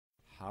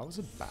How's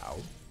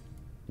about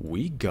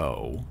we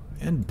go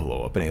and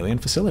blow up an alien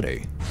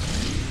facility?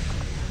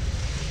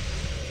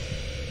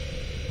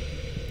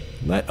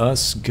 Let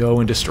us go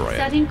and destroy it.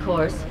 Setting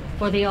course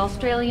for the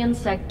Australian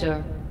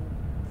sector.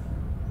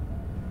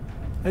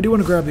 I do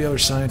want to grab the other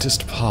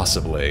scientist,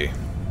 possibly.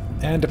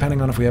 And depending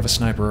on if we have a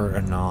sniper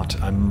or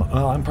not, I'm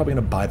probably going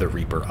to buy the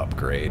Reaper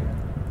upgrade.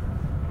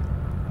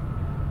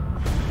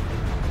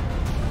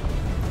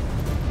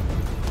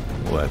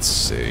 Let's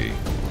see.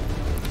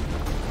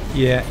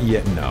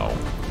 No.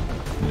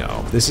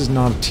 No, this is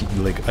not a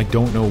team. Like, I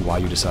don't know why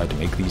you decide to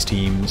make these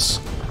teams.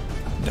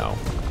 No.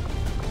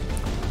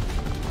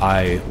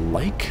 I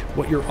like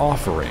what you're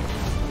offering.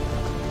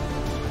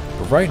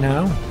 But right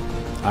now,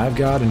 I've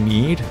got a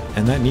need,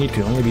 and that need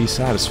can only be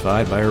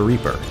satisfied by a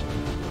Reaper.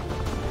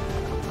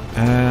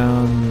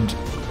 And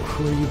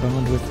who are you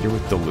bound with? You're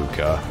with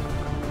DeLuca.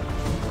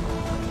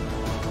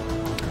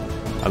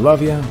 I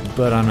love you,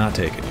 but I'm not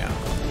taking you.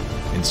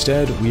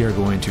 Instead, we are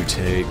going to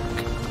take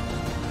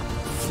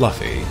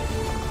Fluffy,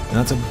 and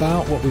that's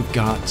about what we've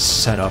got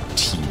set up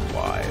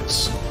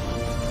team-wise.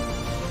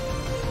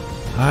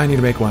 I need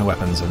to make my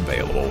weapons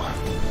available.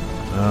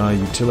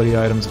 Utility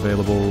items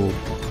available.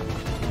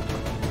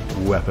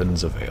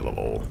 Weapons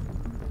available.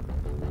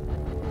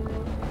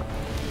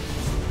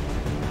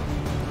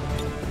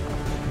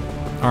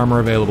 Armor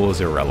available is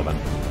irrelevant.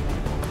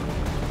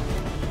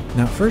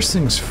 Now, first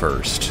things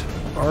first,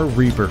 our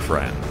Reaper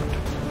friend.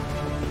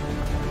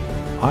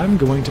 I'm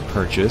going to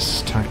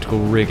purchase tactical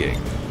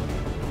rigging.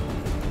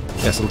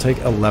 Yes, it'll take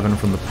 11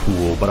 from the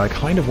pool, but I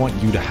kind of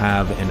want you to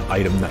have an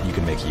item that you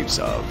can make use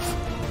of.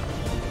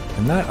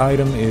 And that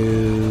item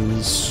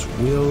is...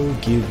 will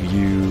give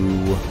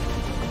you...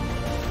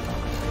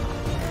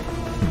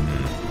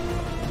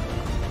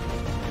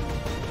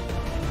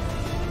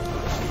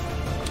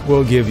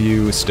 We'll give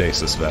you a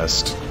stasis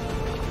vest.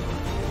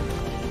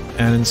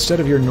 And instead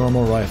of your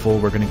normal rifle,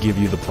 we're going to give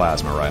you the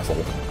plasma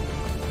rifle.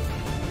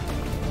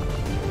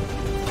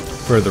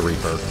 For the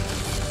Reaper.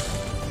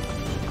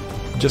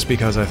 Just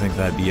because I think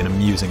that'd be an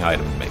amusing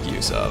item to make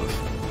use of.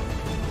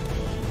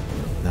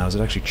 Now, is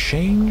it actually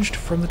changed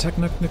from the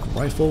Technic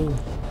rifle?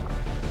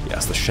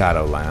 Yes, the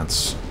Shadow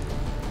Lance.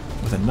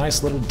 With a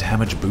nice little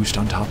damage boost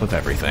on top of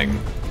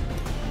everything.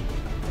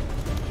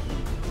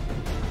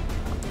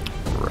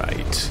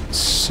 Right,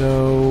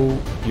 so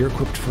you're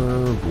equipped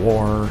for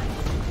war.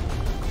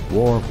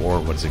 War,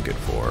 what is it good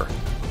for?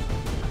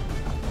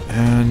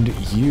 And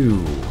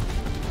you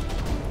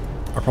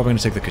are probably going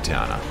to take the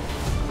katana.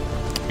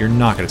 You're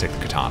not going to take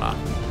the katana.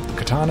 The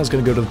katana is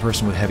going to go to the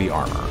person with heavy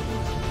armor.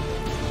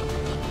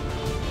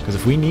 Because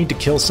if we need to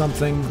kill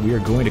something, we are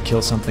going to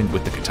kill something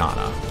with the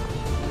katana.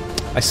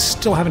 I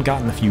still haven't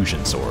gotten the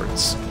fusion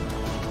swords.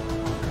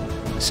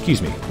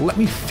 Excuse me, let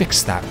me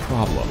fix that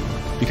problem.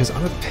 Because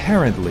I'm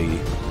apparently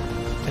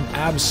an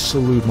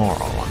absolute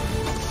moron.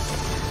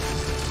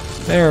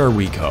 There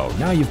we go.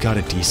 Now you've got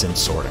a decent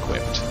sword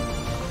equipped.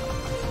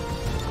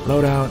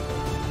 Loadout.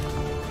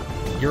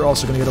 You're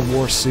also going to get a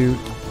war suit.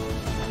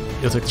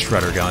 You'll take the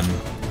shredder gun.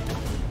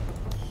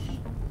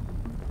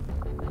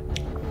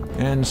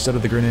 And instead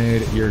of the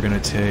grenade, you're going to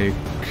take...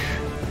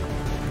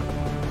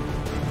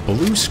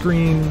 blue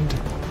screened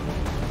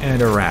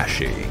and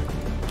Arashi.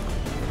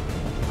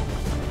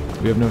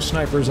 We have no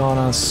snipers on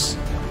us.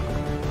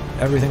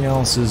 Everything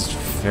else is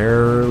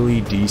fairly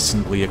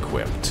decently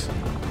equipped.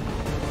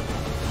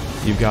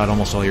 You've got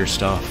almost all your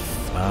stuff.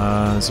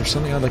 Is there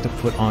something I'd like to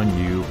put on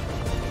you,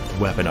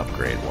 weapon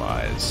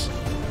upgrade-wise?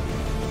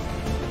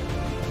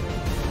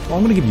 Well,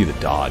 I'm going to give you the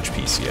dodge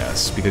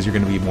PCS, because you're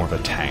going to be more of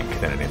a tank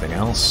than anything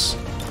else.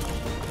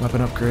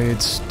 Weapon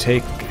upgrades,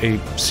 take a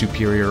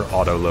superior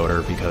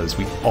autoloader, because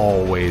we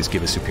always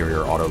give a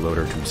superior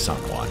autoloader to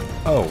someone.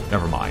 Oh,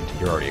 never mind,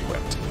 you're already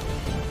equipped.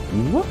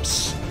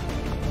 Whoops!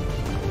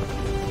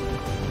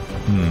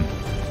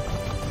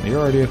 You're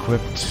already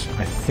equipped.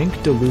 I think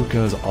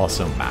DeLuca is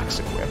also max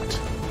equipped.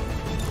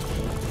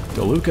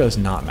 DeLuca is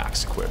not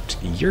max equipped.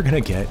 You're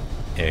gonna get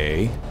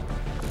a...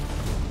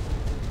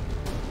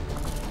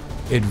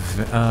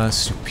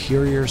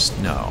 superior...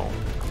 no.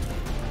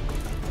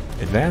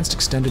 Advanced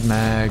extended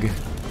mag.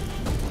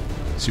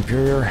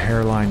 Superior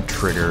hairline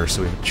trigger,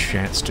 so we have a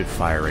chance to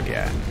fire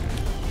again.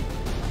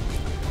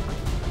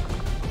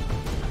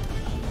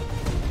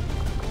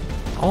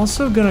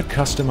 Also gonna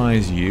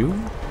customize you.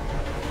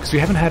 Because we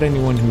haven't had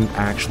anyone who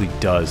actually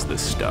does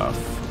this stuff.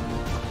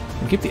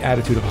 And keep the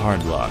attitude of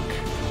hard luck.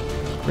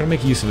 We're gonna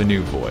make use of a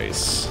new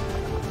voice.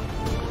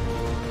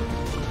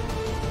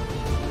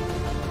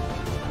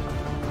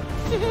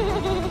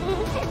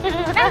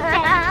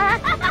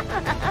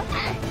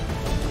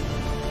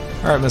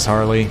 Alright, Miss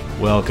Harley,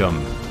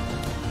 welcome.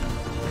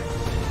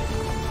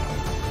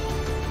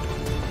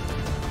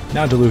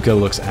 Now DeLuca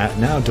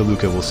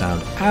will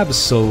sound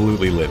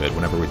absolutely livid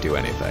whenever we do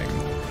anything.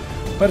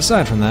 But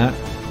aside from that,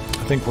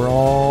 I think we're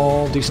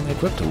all decently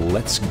equipped.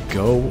 Let's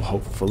go,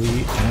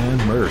 hopefully,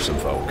 and murder some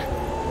folk.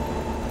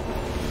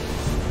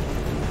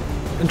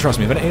 And trust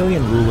me, if an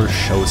alien ruler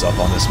shows up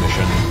on this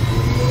mission,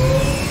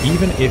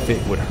 Even if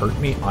it would hurt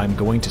me, I'm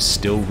going to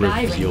still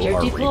reveal Ranger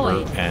our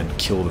deployed. Reaper and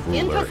kill the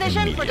In ruler position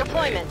for immediately.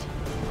 deployment.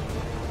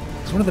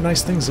 So one of the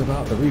nice things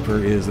about the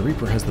Reaper is the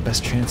Reaper has the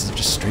best chances of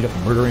just straight up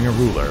murdering a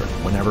ruler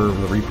whenever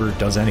the Reaper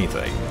does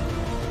anything.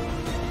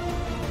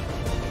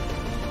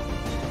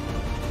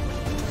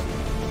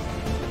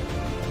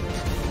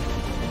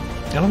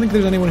 I don't think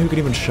there's anyone who could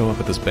even show up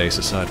at this base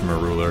aside from a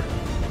ruler.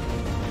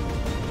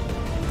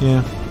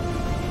 Yeah.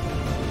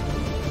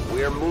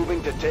 We are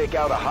moving to take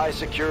out a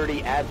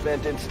high-security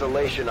Advent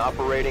installation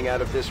operating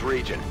out of this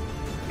region.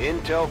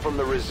 Intel from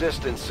the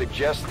Resistance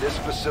suggests this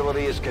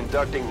facility is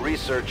conducting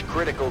research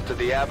critical to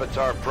the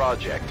Avatar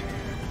project.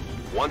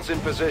 Once in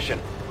position,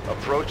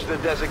 approach the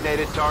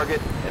designated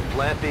target and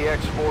plant the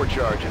X4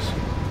 charges.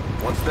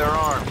 Once they're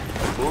armed,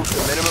 move to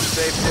minimum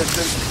safe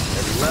distance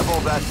and level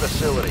that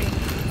facility.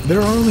 There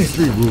are only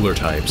 3 ruler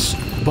types,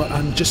 but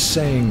I'm just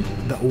saying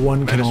that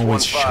one can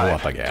always show 1-5.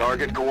 up again.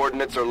 Target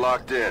coordinates are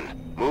locked in.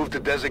 Move to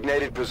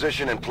designated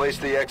position and place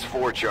the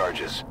X4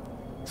 charges.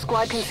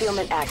 Squad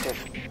concealment active.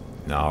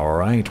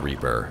 Alright,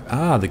 Reaper.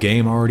 Ah, the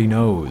game already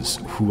knows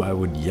who I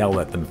would yell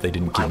at them if they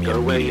didn't kill me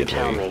Go where you immediately.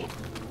 tell me.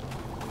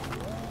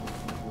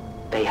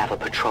 They have a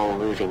patrol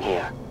moving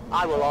here.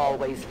 I will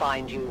always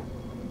find you.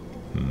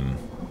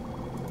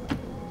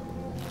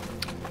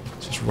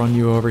 Let's just run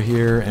you over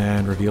here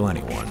and reveal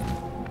anyone.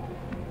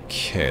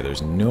 Okay,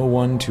 there's no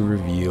one to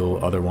reveal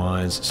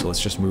otherwise, so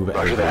let's just move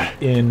everybody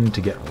in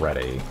to get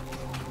ready.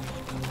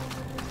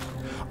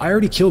 I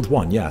already killed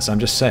one, yes, I'm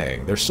just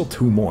saying. There's still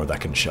 2 more that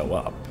can show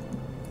up.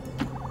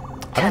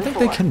 I don't think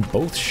they can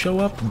both show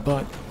up,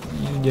 but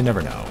you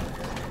never know.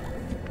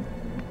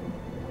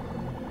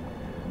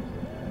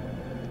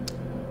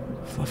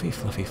 Fluffy,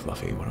 fluffy,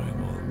 fluffy,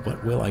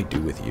 what will I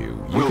do with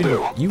you?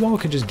 You all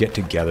can just get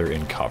together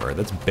in cover.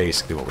 That's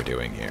basically what we're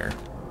doing here.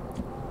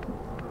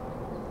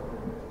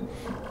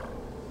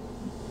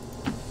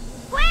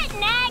 Quit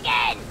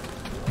nagging!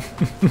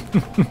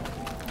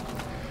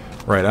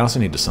 Right, I also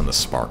need to send the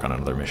Spark on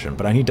another mission,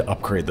 but I need to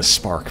upgrade the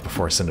Spark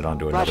before I send it on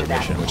to another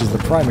mission, which is the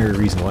primary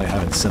reason why I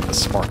haven't sent the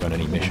Spark on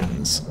any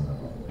missions.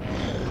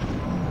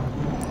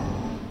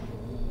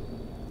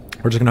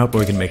 We're just gonna hope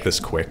we can make this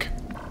quick.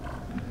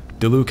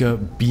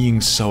 DeLuca being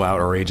so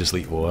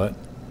outrageously... What?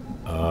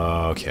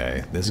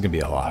 Okay, this is gonna be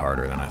a lot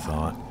harder than I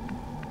thought.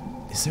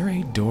 Is there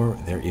a door?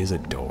 There is a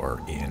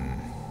door in...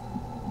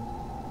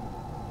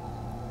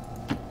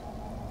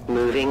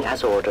 Moving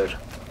as ordered.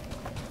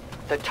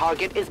 The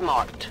target is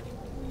marked.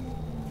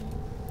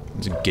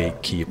 There's a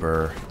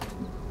gatekeeper.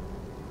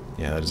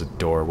 Yeah, there's a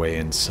doorway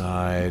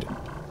inside.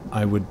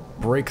 I would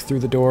break through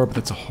the door, but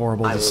that's a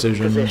horrible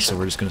decision, so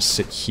we're just going to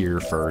sit here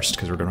first,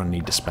 because we're going to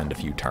need to spend a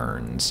few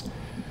turns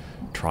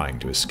trying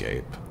to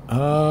escape.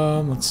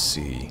 Let's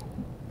see.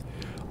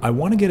 I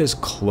want to get as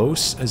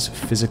close as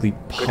physically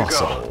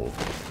possible.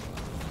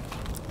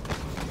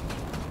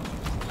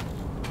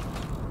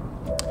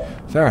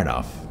 Fair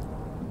enough.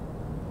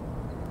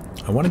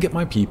 I want to get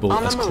my people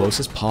as close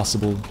as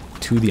possible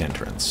to the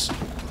entrance.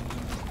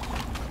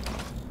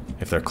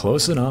 If they're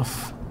close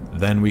enough,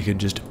 then we could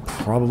just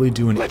probably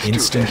do an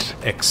instant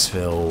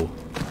exfil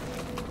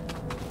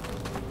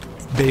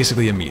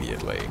basically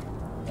immediately.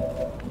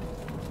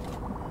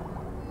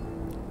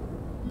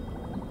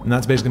 And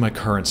that's basically my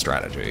current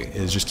strategy,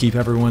 is just keep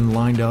everyone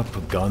lined up,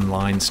 gun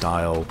line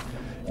style.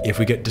 If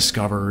we get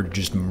discovered,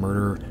 just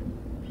murder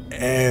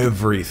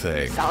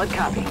everything. Solid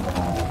copy.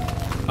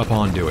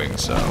 Upon doing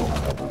so.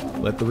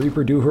 Let the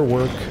Reaper do her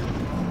work,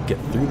 get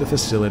through the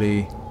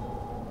facility,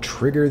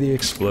 trigger the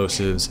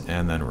explosives,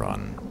 and then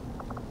run.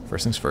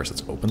 First things first,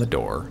 let's open the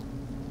door.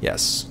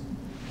 Yes.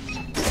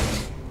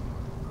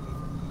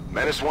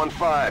 Menace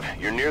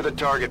 1-5, you're near the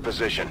target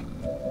position.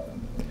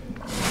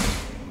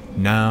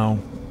 Now...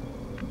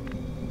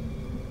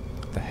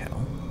 What the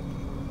hell?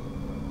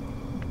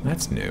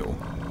 That's new.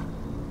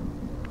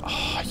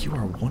 Ah, you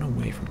are one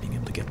away from being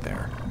able to get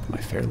there, my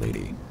fair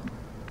lady.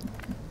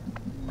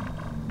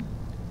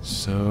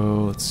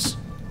 So, let's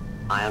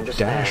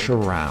dash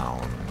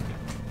around.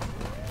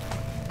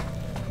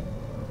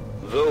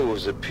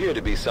 Those appear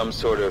to be some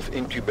sort of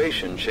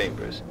incubation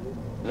chambers.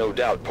 No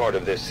doubt part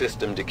of their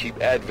system to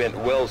keep Advent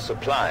well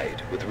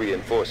supplied with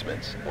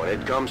reinforcements. When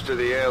it comes to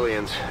the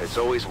aliens, it's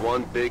always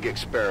one big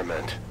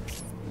experiment.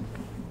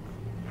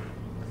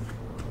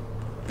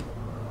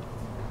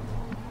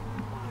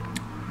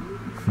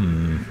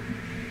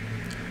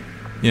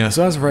 Yeah,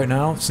 so as of right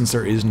now, since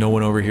there is no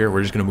one over here,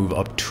 we're just going to move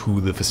up to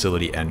the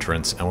facility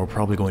entrance, and we're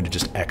probably going to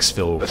just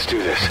exfil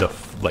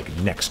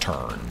the, next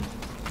turn.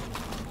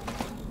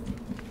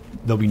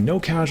 There'll be no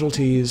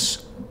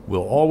casualties,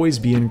 we'll always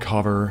be in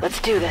cover. Let's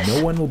do this.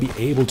 No one will be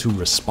able to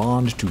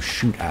respond to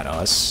shoot at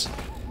us.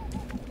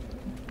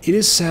 It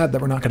is sad that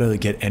we're not going to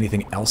get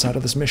anything else out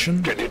of this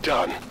mission. Get it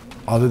done.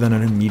 Other than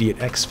an immediate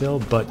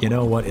exfil, but you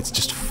know what, it's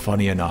just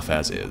funny enough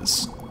as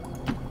is.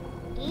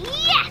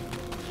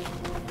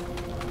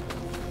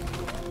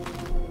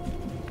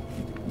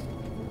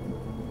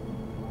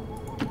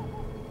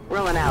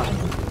 Rolling out.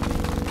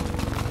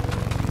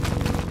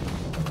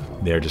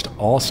 They're just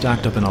all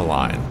stacked up in a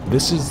line.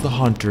 This is the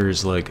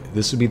hunter's, like,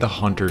 this would be the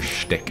hunter's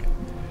shtick.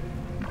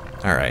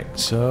 Alright,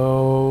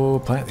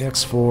 so plant the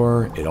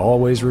X4. It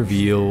always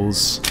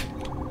reveals.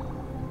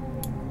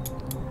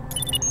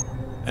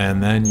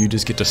 And then you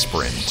just get to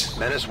sprint.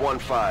 Menace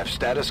 1-5,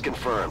 status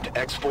confirmed.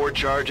 X4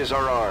 charges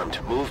are armed.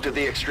 Move to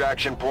the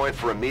extraction point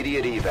for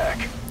immediate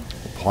evac.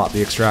 Plot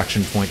the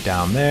extraction point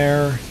down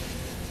there.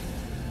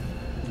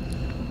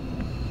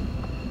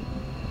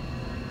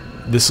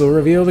 This will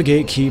reveal the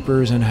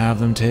gatekeepers and have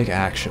them take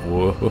action.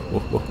 Whoa.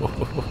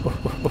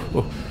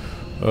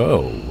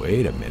 Oh,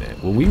 wait a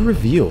minute. Will we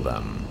reveal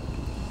them?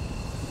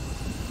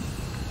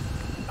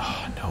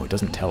 Oh, no, it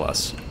doesn't tell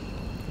us.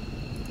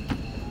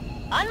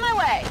 On my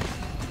way.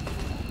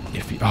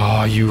 If you,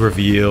 oh, you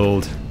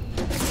revealed.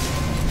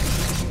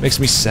 Makes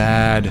me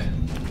sad.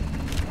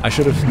 I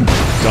should have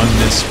done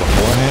this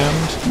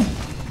beforehand,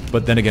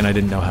 but then again, I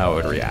didn't know how it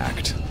would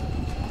react.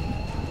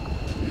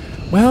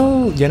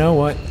 Well, you know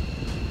what?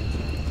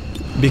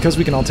 Because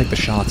we can all take the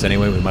shots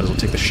anyway, we might as well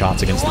take the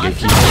shots against the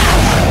gatekeeper.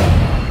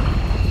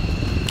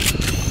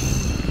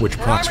 Which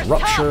procs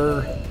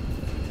rupture.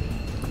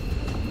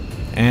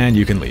 And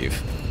you can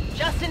leave.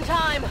 Just in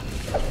time.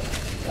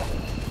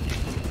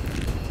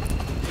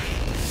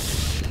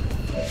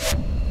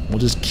 We'll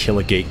just kill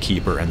a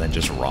gatekeeper and then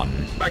just run.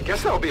 I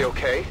guess that'll be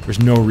okay. There's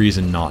no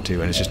reason not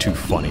to, and it's just too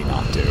funny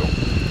not to.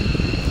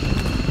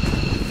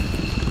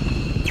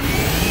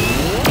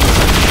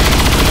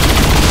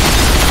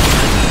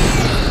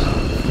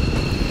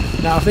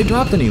 Now, if they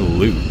dropped any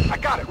loot... I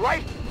got it,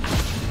 right?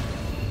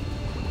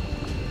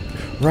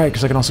 Right,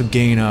 because I can also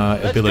gain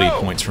ability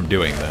points from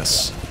doing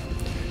this.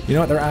 You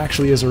know what, there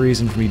actually is a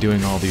reason for me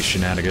doing all these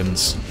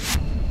shenanigans.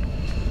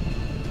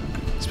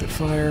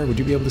 Spitfire, would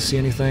you be able to see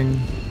anything?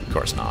 Of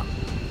course not.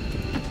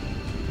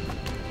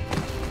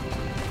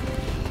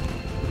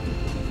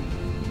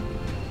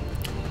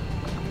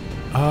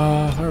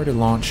 If I were to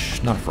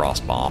launch, not a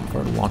frost bomb, if I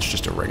were to launch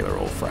just a regular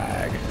old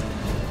frag.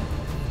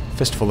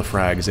 Fistful of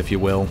frags, if you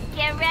will.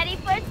 Get ready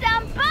for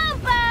some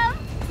boom-boom!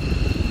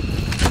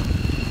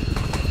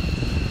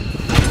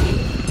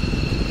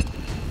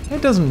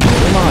 It doesn't,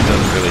 the mod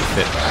doesn't really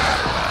fit that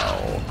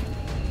well.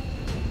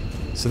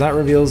 So that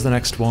reveals the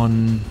next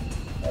one.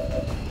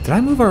 Did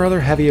I move our other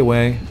heavy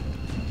away?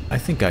 I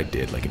think I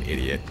did, like an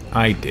idiot.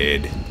 I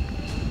did.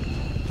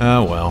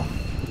 Oh well.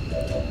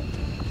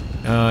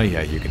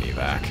 Yeah, you can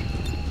evac.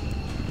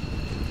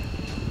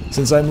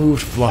 Since I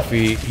moved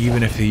Fluffy,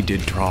 even if he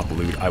did drop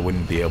loot, I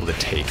wouldn't be able to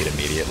take it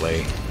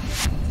immediately.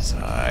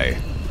 Sigh.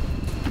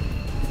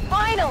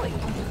 Finally!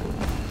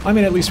 I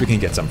mean, at least we can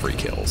get some free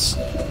kills.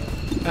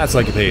 That's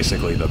like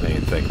basically the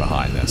main thing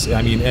behind this.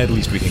 I mean, at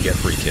least we can get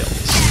free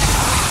kills.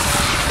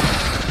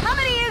 How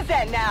many is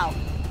that now?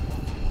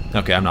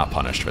 Okay, I'm not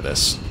punished for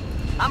this.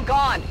 I'm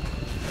gone.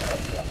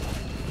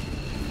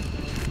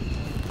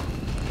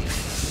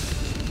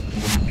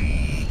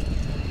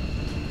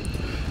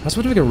 I was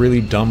about to make a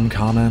really dumb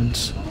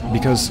comment,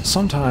 because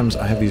sometimes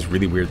I have these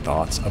really weird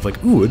thoughts of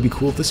like, ooh, it'd be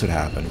cool if this would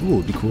happen. Ooh,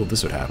 it'd be cool if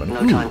this would happen.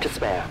 No Ooh, time to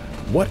spare.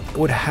 what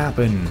would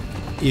happen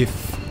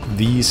if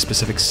these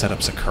specific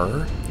setups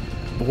occur?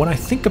 But when I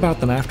think about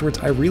them afterwards,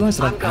 I realize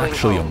that I'm going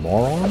actually home. a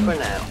moron. For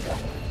now.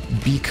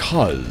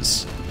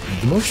 Because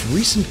the most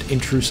recent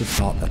intrusive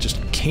thought that just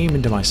came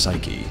into my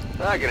psyche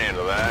I can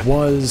handle that.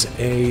 was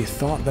a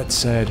thought that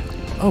said,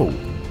 oh,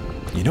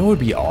 you know what would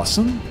be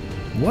awesome?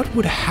 What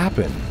would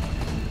happen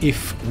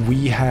if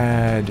we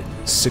had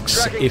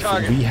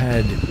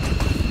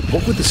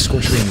what would the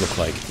Scorch Ring look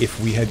like if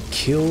we had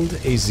killed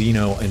a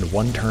Xeno in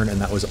one turn and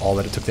that was all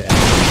that it took to end it?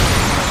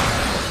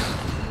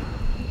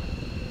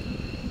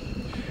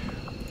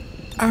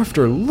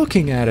 After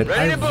looking at it,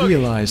 I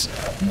realized,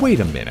 wait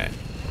a minute.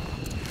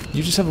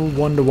 You just have a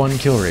 1-to-1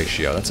 kill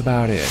ratio, that's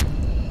about it.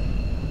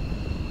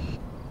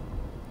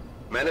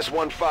 Menace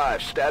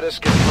 1-5, status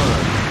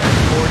confirmed.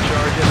 X4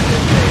 charges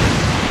contained.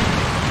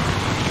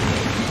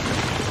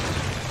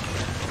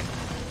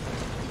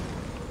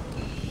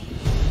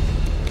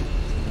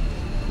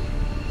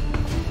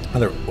 Oh,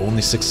 there are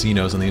only 6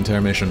 Xenos on the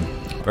entire mission.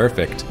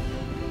 Perfect.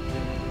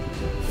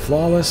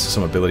 Flawless,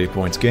 some ability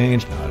points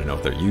gained. Now, I don't know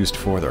what they're used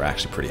for, they're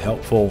actually pretty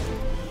helpful.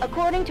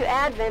 According to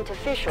Advent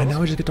officials, And now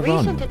we just get to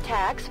recent run.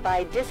 attacks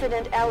by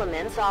dissident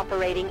elements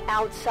operating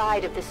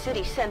outside of the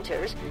city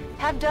centers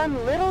have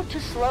done little to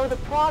slow the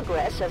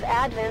progress of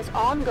Advent's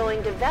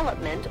ongoing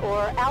development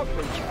or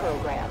outreach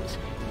programs.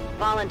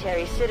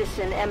 Voluntary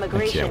citizen I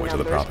emigration can't wait till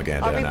the numbers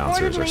propaganda are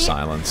announcers are reportedly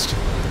silenced.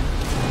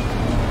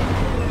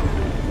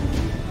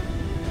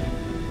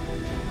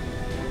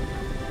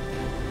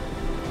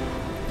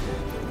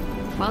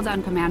 Well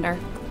done, Commander.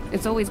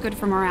 It's always good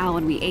for morale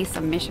when we ace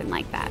a mission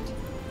like that.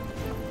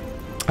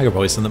 I could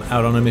probably send them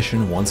out on a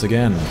mission once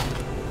again.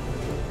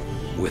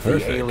 With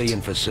Perfect. the alien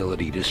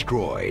facility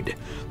destroyed,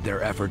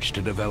 their efforts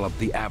to develop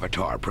the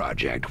Avatar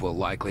project will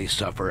likely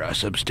suffer a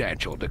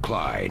substantial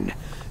decline,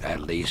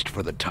 at least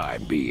for the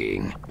time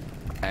being.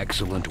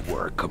 Excellent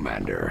work,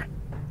 Commander.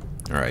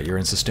 Alright, you're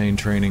in sustained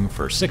training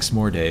for 6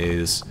 more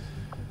days.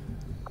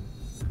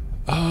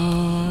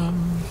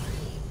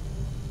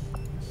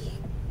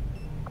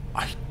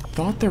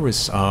 thought there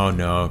was... Oh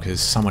no, because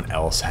someone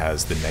else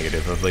has the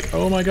negative of like,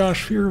 oh my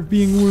gosh, fear of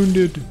being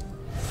wounded.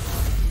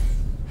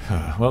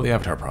 Well, the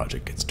Avatar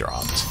project gets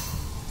dropped.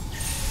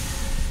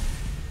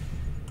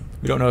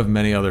 We don't know of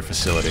many other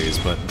facilities,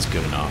 but it's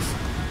good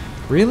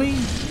enough. Really?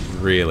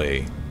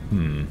 Really?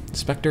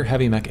 Spectre,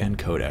 Heavy Mech, and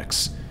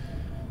Codex.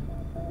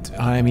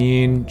 I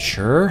mean,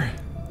 sure.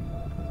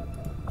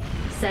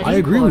 I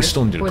agree we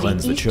still need to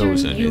cleanse the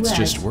Chosen, it's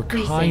just we're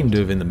kind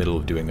of in the middle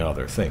of doing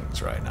other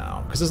things right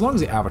now. Because as long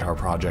as the Avatar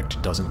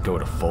project doesn't go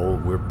to full,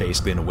 we're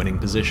basically in a winning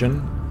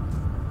position.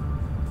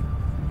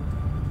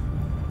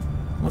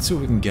 Let's see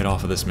what we can get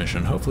off of this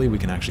mission. Hopefully we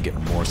can actually get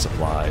more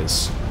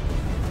supplies.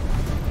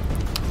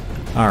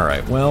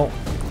 Alright, well,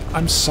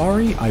 I'm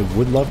sorry, I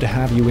would love to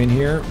have you in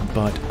here,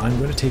 but I'm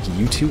going to take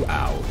you two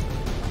out.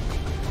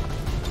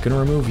 Gonna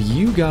remove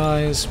you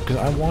guys, because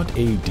I want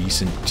a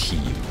decent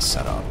team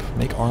set up.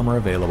 Make armor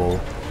available,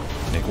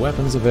 make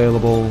weapons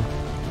available,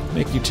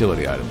 make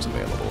utility items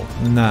available.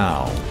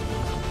 Now,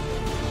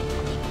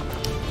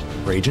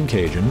 Raging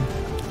Cajun,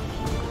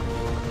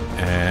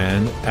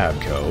 and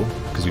Abco,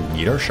 because we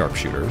need our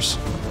sharpshooters.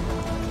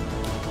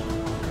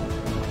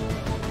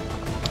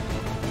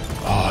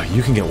 Oh,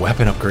 you can get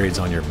weapon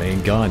upgrades on your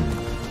main gun.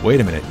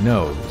 Wait a minute,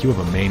 no, you have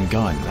a main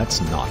gun.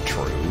 That's not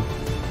true.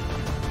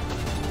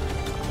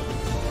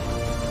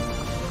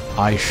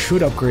 I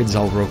should upgrade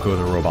Zalroko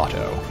the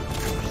Roboto,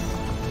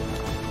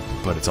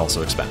 but it's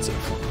also expensive.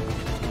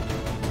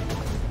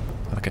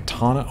 The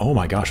Katana... Oh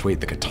my gosh, wait,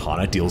 the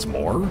Katana deals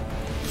more?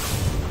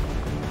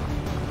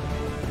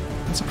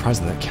 I'm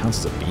surprised that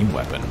counts as a beam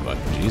weapon, but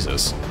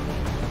Jesus.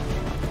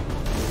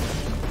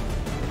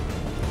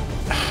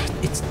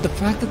 It's the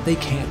fact that they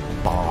can't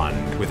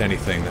bond with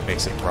anything that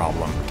makes it a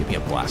problem. Give me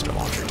a blaster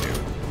launcher, too.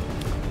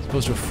 As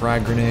opposed to a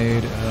frag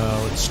grenade,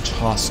 let's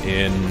toss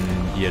in,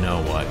 you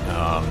know what,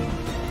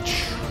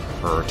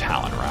 her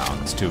Talon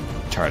rounds to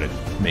try to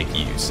make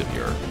use of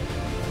your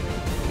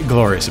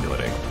glorious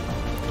ability.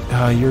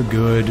 You're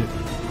good.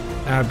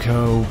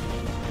 Abco,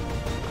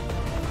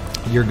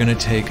 you're going to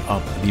take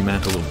up the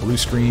mantle of blue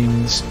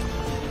screens,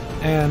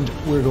 and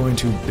we're going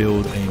to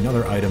build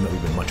another item that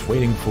we've been much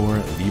waiting for,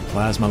 the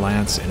Plasma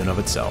Lance in and of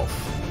itself.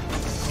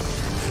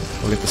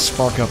 We'll get the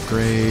Spark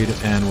upgrade,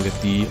 and we'll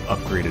get the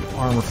upgraded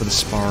armor for the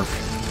Spark.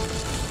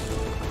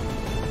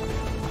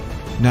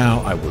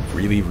 Now, I would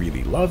really,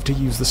 really love to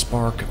use the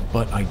Spark,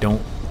 but I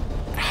don't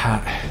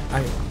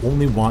I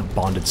only want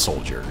bonded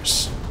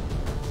soldiers.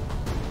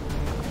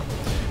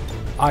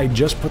 I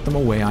just put them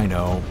away, I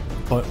know,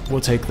 but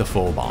we'll take the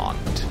full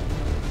bond.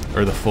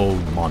 Or the full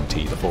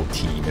Monty, the full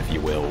team, if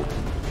you will.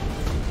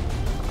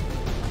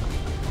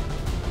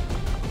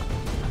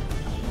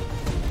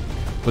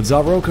 But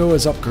Zalroko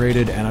is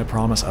upgraded, and I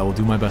promise I will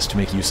do my best to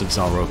make use of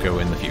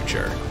Zalroko in the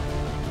future.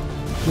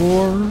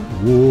 War,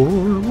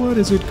 what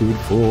is it good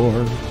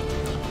for?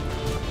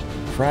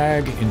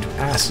 Frag into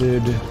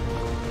acid,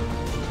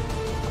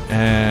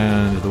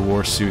 and the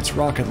War Suit's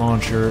rocket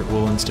launcher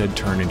will instead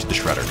turn into the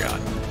Shredder gun.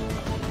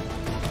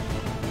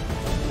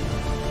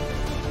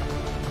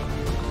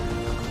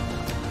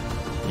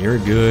 You're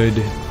good,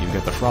 you've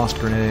got the Frost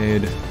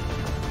Grenade,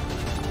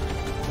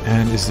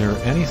 and is there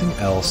anything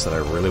else that I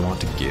really want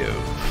to give?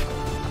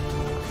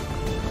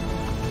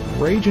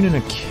 Raging in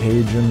a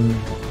Cajun.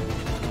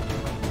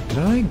 Did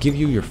I give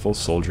you your full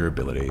soldier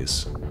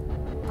abilities?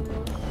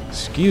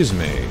 Excuse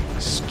me.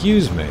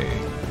 Excuse me.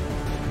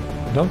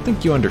 I don't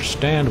think you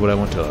understand what I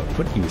want to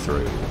put you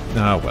through.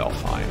 Ah, well,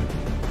 fine.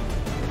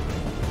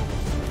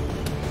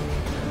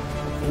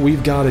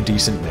 We've got a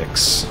decent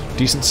mix.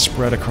 Decent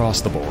spread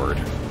across the board.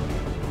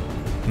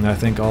 And I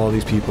think all of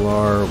these people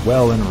are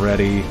well and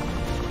ready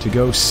to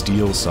go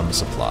steal some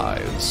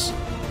supplies.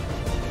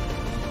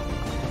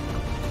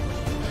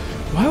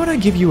 Why would I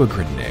give you a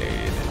grenade?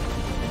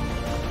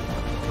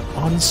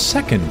 On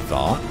second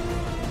thought,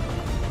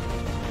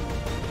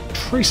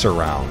 tracer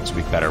rounds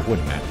would be better,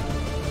 wouldn't it?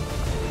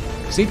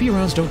 Because AP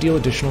rounds don't deal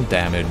additional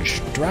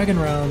damage. Dragon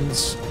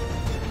rounds...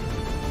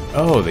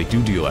 Oh, they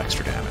do deal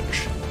extra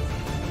damage.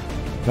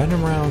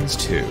 Venom rounds,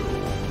 too.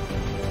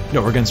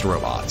 No, we're against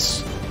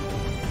robots.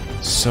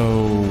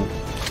 So,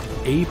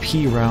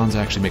 AP rounds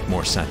actually make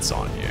more sense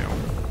on you.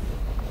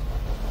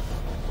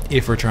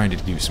 If we're trying to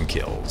do some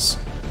kills.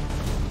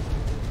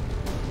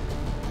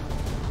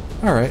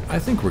 Alright, I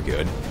think we're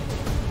good.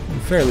 I'm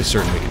fairly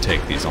certain we can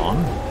take these on.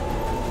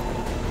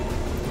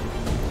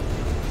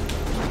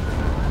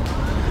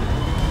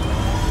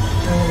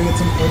 And we get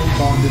some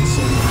unbonded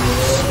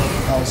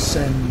soldiers. I'll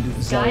send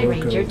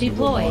Skyranger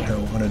deployed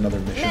on another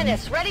mission.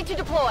 Menace, ready to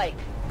deploy.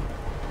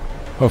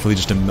 Hopefully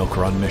just a milk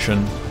run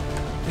mission.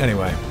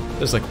 Anyway,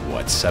 there's like,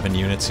 what, 7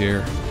 units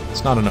here?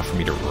 It's not enough for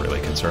me to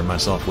really concern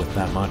myself with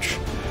that much.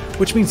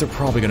 Which means they're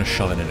probably going to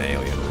shove in an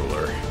alien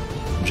ruler.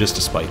 Just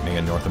to spite me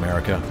in North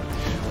America.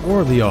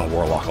 Or the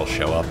Warlock will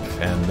show up,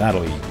 and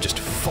that'll be just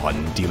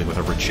fun dealing with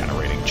a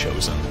regenerating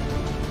Chosen.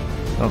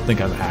 I don't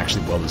think I'm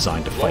actually well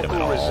designed to fight him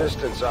at all. Local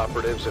resistance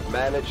operatives have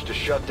managed to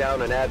shut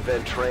down an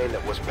Advent train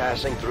that was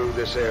passing through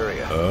this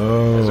area.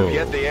 Oh. As of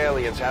yet, the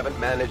aliens haven't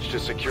managed to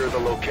secure the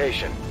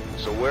location,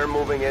 so we're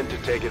moving in to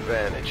take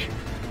advantage.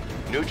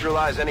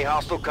 Neutralize any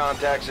hostile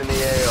contacts in the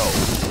AO.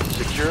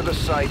 Secure the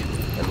site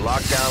and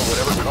lock down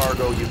whatever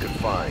cargo you can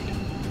find.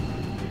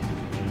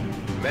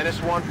 Menace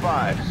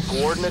 1-5,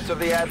 coordinates of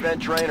the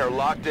Advent train are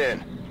locked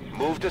in.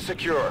 Move to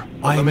secure.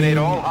 Eliminate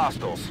all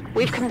hostiles.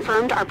 We've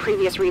confirmed our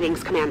previous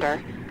readings,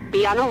 Commander.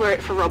 Be on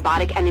alert for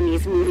robotic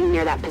enemies moving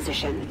near that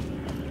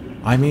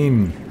position. I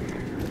mean,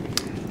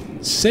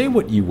 say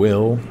what you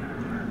will.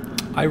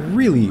 I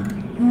really,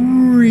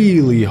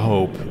 really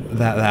hope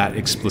that that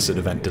explicit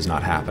event does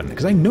not happen,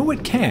 because I know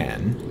it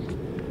can.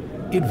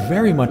 It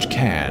very much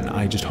can.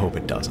 I just hope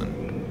it doesn't.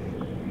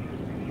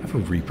 I have a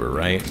Reaper,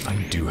 right? I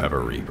do have a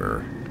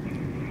Reaper.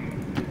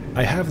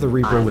 I have the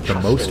Reaper with the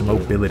most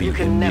mobility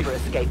in the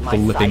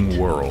flipping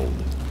world.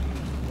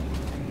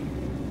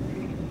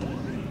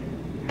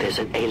 There's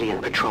an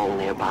alien patrol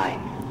nearby.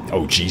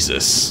 Oh,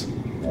 Jesus.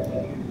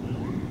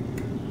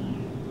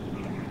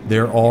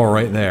 They're all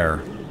right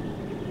there.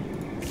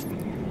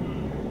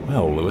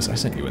 Well, Lewis, I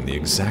sent you in the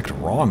exact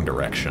wrong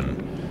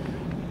direction.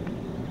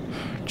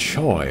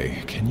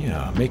 Joy, can you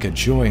make a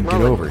joy and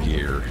get over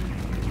here?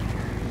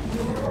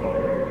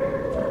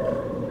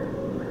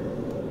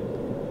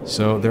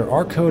 So, there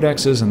are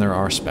codexes and there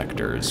are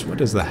specters. What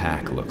does the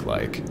hack look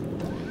like?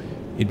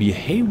 It'd be a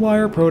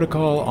haywire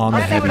protocol on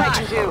the heavy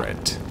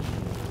turret.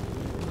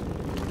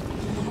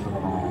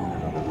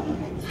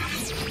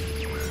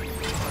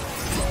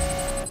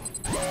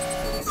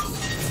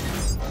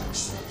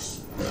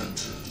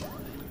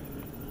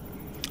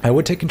 I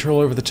would take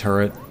control over the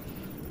turret,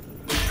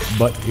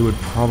 but it would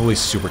probably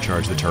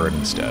supercharge the turret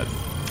instead.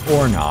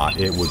 Or not,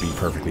 it would be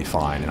perfectly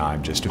fine, and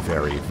I'm just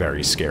very,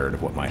 very scared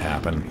of what might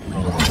happen.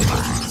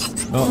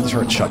 Oh, the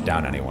turret's shut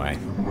down anyway.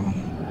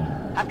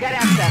 I've got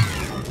access.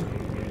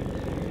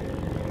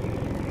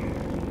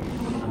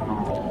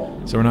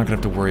 So we're not going to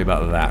have to worry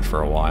about that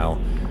for a while.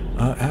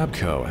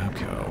 Abco.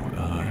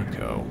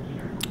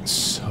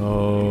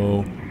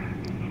 So...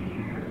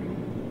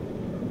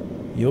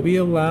 you'll be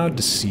allowed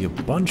to see a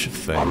bunch of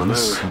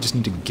things. You just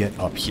need to get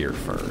up here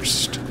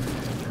first.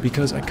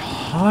 Because I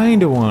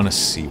kind of want to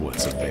see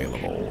what's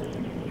available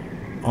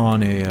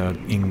on a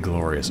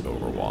inglorious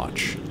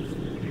Overwatch.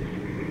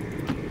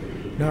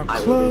 Now,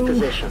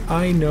 Chloe,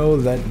 I know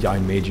that I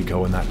made you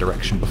go in that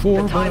direction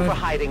before, but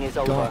I've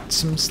got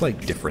some slight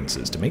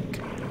differences to make.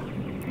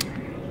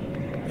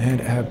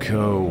 And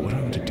Abco, what do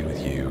I want to do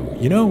with you?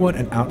 You know what?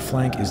 An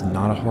outflank is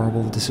not a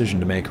horrible decision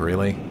to make,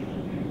 really.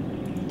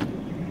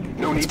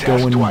 Let's go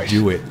and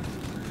do it.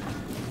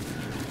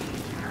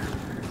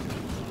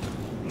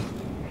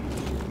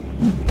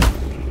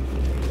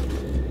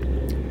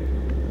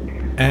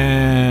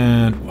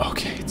 And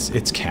okay,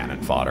 it's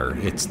cannon fodder.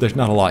 There's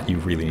not a lot you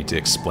really need to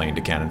explain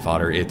to cannon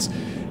fodder. It's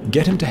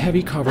get him to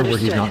heavy cover where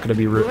he's not going to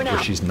be where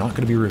she's not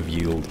going to be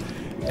revealed,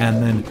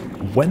 and then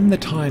when the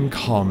time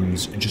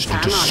comes, just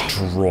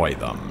destroy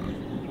them.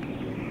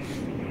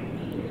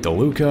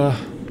 DeLuca,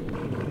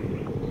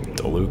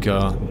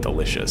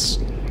 delicious.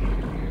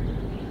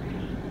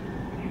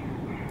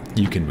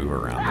 You can move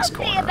around this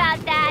corner. I'll see about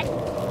that.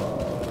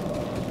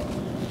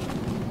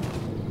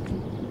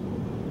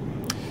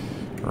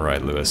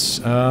 Alright, Lewis.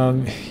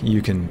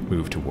 You can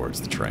move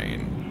towards the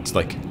train. It's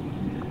like...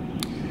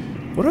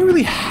 what do I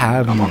really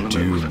have you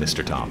do,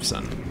 Mr.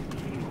 Thompson?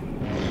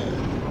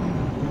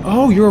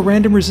 Oh, you're a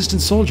random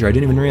resistance soldier. I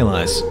didn't even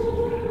realize.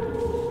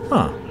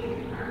 Huh.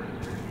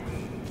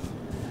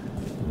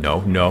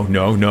 No.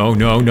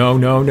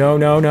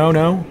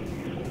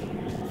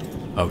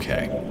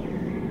 Okay.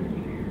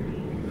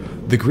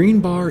 The green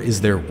bar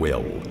is their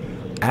will.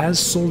 As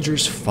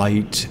soldiers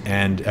fight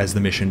and as the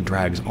mission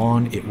drags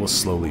on, it will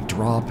slowly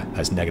drop.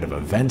 As negative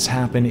events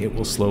happen, it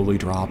will slowly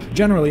drop.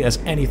 Generally, as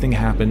anything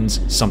happens,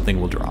 something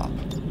will drop.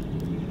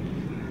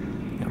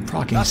 I'm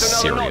procking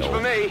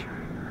cereal.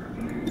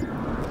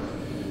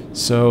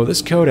 So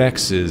this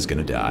codex is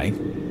gonna die.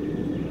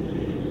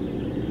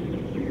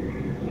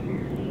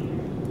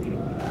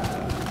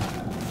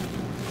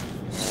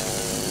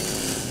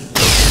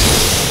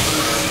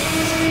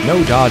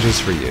 No dodges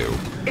for you.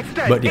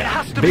 But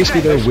yeah,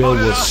 basically their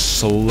will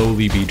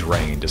slowly be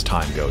drained as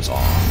time goes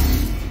on.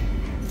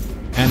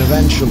 And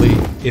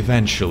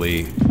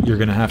eventually, you're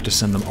gonna have to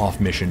send them off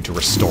mission to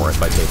restore it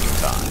by taking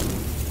time.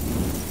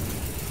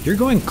 You're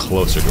going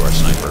closer to our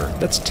sniper.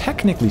 That's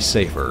technically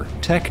safer,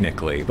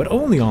 but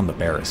only on the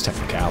barest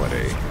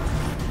technicality.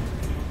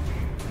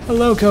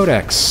 Hello,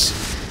 Codex.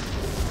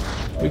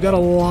 We've got a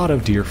lot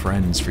of dear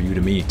friends for you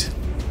to meet.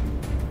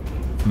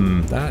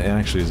 That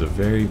actually is a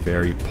very,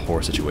 very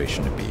poor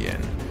situation to be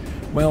in.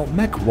 Well,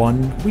 Mech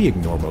 1, we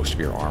ignore most of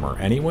your armor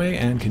anyway,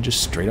 and can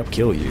just straight up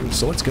kill you,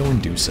 so let's go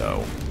and do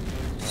so.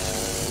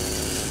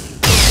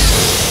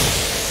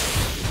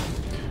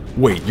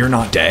 Wait, you're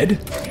not dead?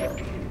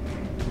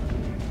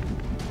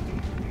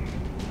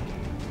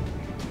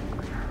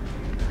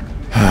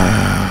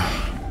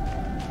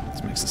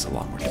 This makes this a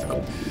lot more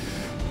difficult.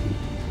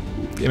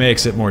 It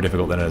makes it more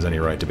difficult than it has any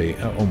right to be.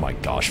 Oh my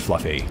gosh,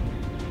 Fluffy.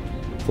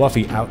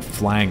 Fluffy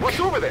outflank. What's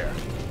over there?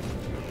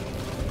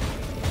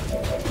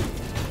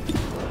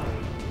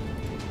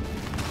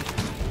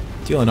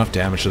 Deal enough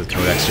damage to the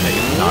Codex to make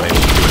it not able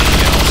to do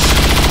anything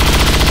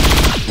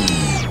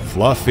else.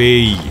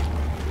 Fluffy!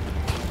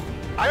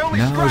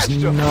 Now's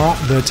not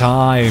the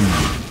time.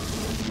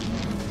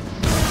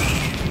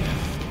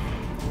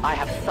 I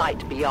have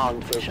sight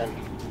beyond vision.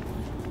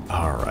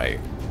 Alright.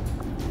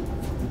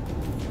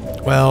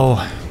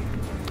 Well,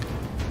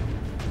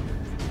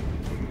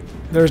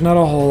 there's not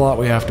a whole lot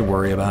we have to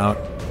worry about.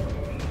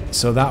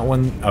 So that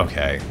one,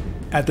 okay.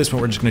 At this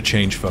point, we're just going to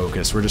change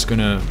focus. We're just going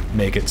to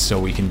make it so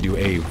we can do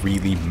a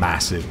really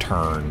massive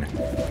turn.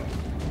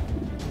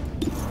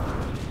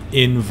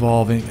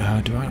 Involving,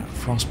 do I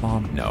frost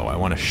bomb? No, I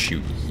want to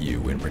shoot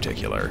you in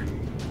particular.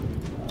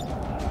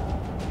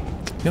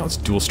 Yeah, let's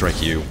dual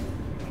strike you.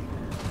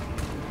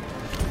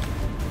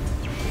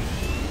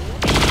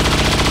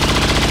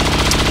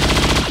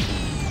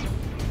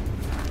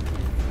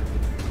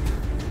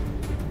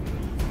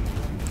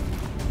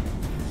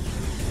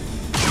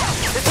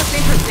 This looks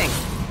interesting.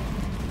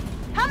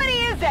 How many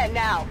is that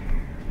now?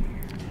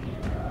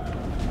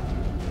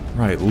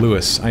 Right,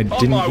 Lewis, I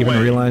didn't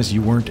even realize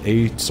you weren't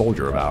a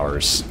soldier of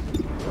ours.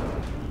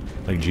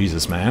 Like,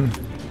 Jesus, man.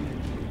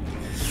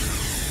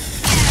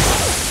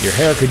 Your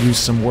hair could use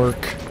some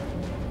work,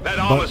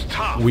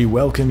 but we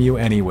welcome you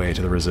anyway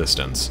to the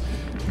Resistance.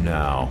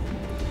 Now,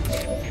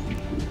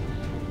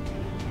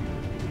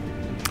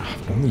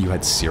 if only you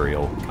had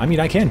cereal. I mean,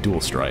 I can dual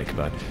strike,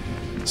 but...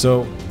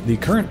 So, the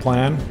current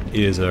plan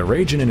is a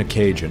Ragin and a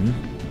Cajun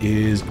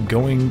is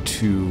going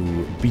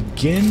to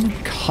begin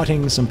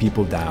cutting some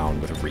people down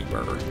with a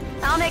Reaper.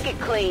 I'll make it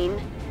clean.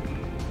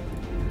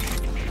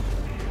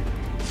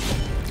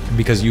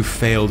 Because you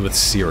failed with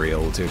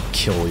cereal to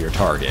kill your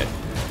target,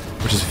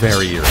 which is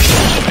very irritating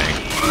to me.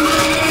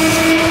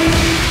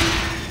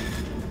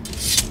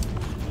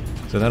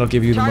 So that'll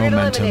give you the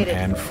momentum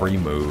and free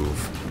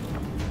move.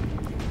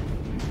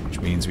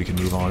 Which means we can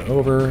move on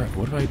over.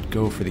 What do I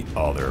go for the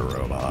other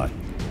robot?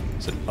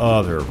 It's an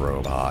other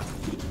robot.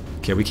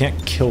 Okay, we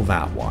can't kill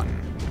that one.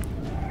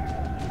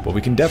 But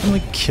we can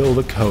definitely kill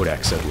the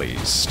Codex at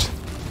least.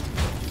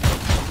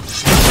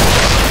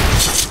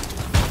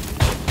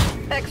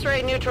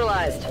 X-ray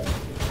neutralized.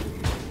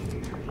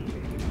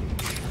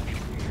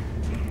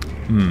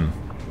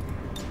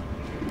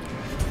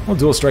 We'll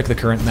dual strike the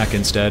current mech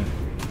instead.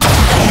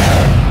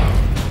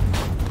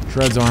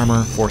 Shreds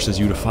armor, forces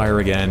you to fire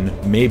again.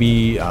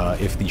 Maybe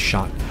if the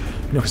shot...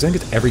 No, because I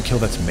think it's every kill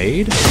that's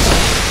made.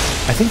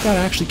 I think that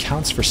actually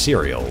counts for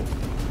serial.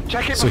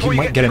 So he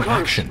might get an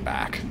action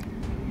back.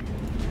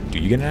 Do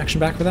you get an action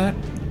back for that?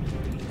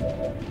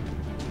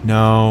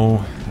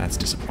 No, that's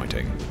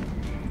disappointing.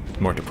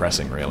 More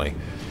depressing, really.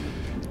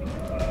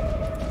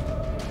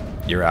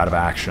 You're out of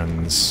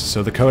actions,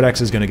 so the Codex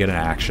is going to get an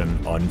action,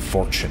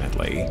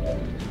 unfortunately.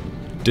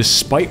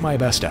 Despite my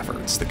best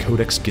efforts, the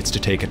Codex gets to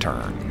take a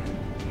turn.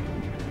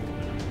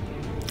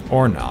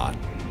 Or not.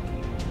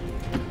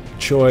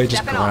 Choi,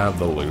 just grab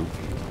the loot.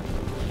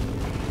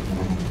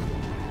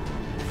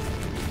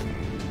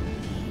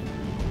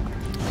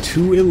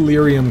 Two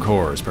Illyrium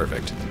cores,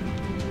 perfect.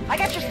 I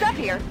got your stuff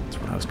here. That's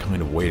what I was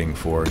kind of waiting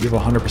for. You have a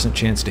 100%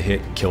 chance to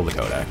hit, kill the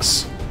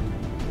Codex.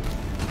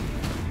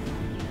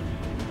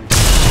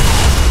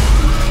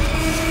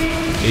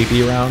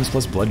 AP rounds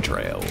plus blood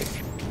trail.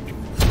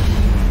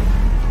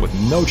 With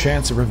no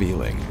chance of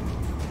revealing.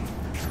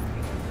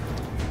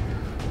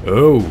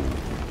 Oh,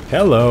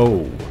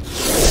 hello.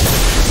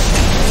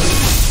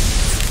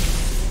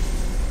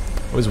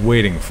 I was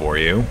waiting for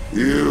you.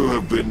 You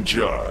have been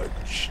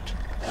charged.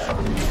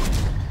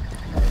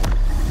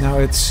 Now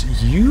it's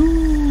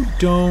you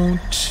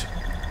don't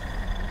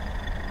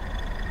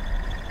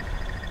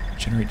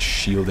generate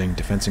shielding,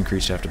 defense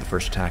increased after the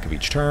first attack of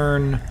each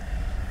turn.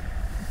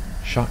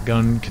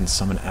 Shotgun can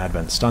summon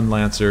Advent stun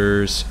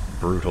lancers.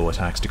 Brutal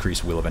attacks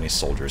decrease will of any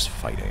soldiers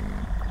fighting.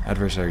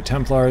 Adversary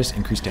Templars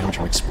increase damage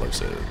from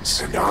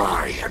explosives. And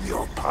I am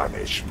your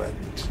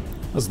punishment.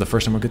 This is the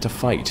first time we'll get to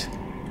fight.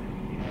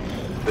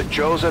 The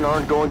Chosen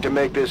aren't going to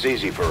make this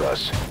easy for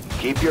us.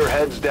 Keep your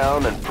heads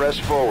down and press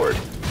forward.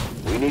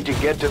 We need to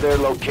get to their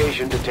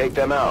location to take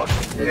them out.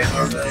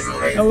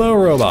 Hello,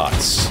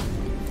 robots.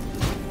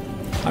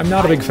 I'm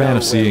not a big fan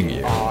of seeing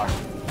you.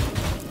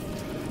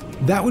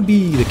 That would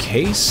be the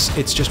case,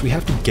 it's just we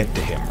have to get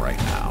to him right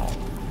now.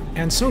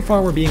 And so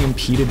far we're being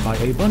impeded by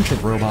a bunch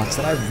of robots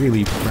that I'd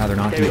really rather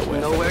not deal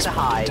with at this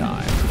point in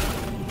time.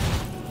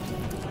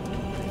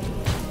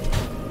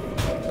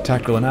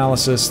 Tactical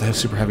analysis, the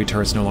super heavy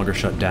turret's no longer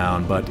shut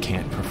down, but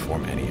can't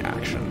perform any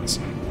actions.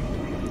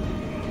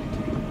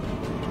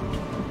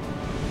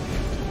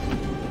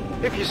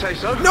 If you say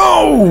so.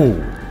 No!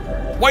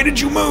 Why did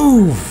you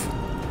move?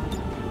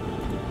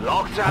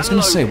 I was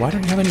gonna say, why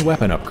don't you have any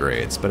weapon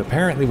upgrades? But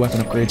apparently weapon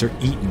upgrades are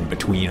eaten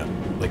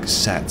between, like,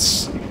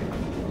 sets.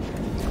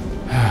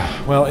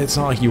 Well, it's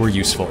not like you were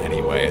useful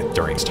anyway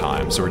during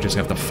time, so we're just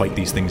gonna have to fight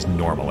these things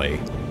normally.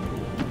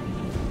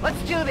 Let's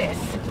do this.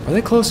 Are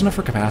they close enough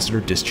for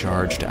capacitor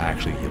discharge to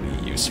actually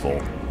be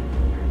useful?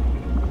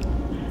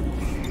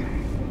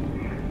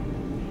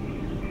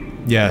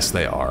 Yes,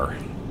 they are.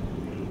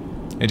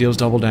 It deals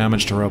double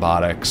damage to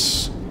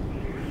robotics.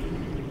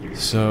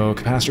 So,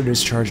 capacitor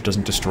discharge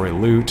doesn't destroy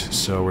loot,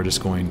 so we're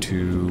just going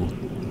to...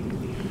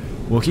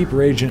 We'll keep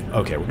Raging...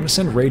 Okay, we're going to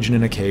send Raging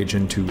in a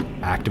Cajun to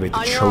activate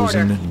the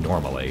Chosen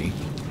normally.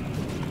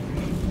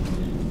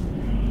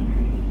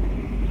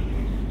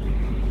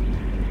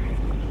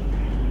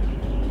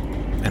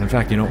 And in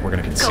fact, you know what? We're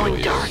going to conceal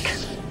you. Dark.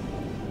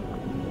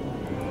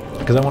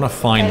 Because I want to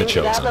find the Heading to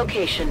Chosen. that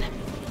location.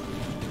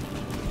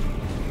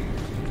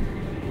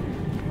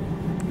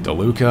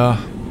 DeLuca.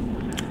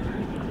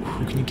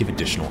 Who can you give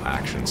additional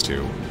actions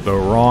to? The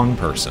wrong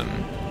person.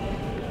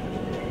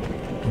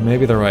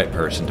 Maybe the right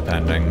person,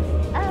 depending.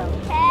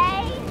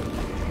 Okay.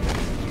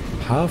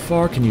 How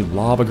far can you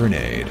lob a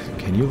grenade?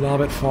 Can you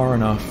lob it far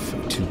enough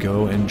to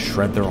go and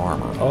shred their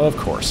armor? Of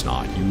course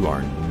not. You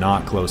are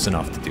not close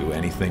enough to do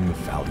anything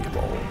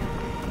valuable.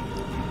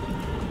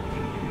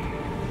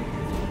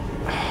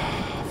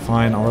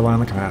 Fine, I'll rely on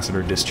the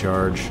capacitor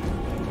discharge.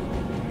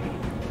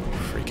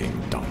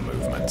 Freaking dumb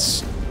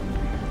movements.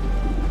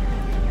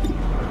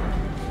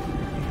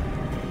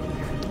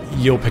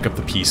 You'll pick up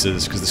the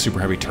pieces, because the super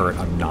heavy turret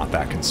I'm not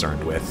that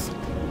concerned with.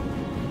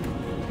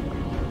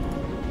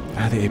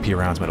 The AP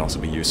rounds might also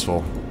be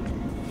useful.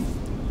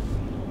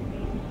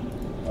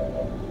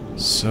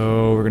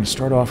 So we're going to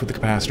start off with the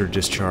capacitor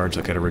discharge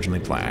like I'd originally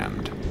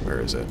planned. Where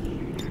is it?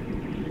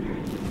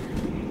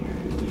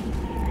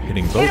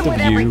 Hitting both of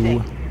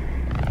you.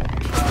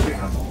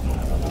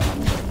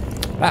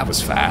 That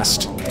was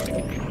fast.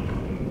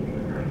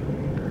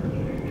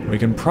 We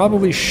can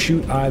probably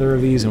shoot either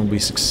of these and we'll be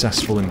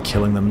successful in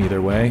killing them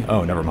either way.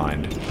 Oh, never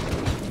mind.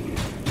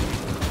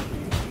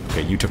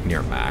 Okay, you took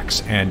near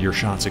max, and your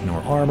shots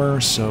ignore armor,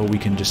 so we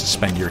can just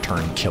spend your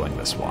turn killing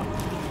this one.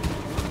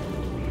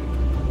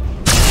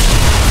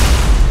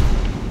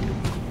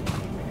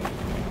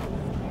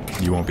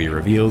 You won't be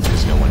revealed,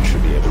 because no one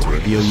should be able to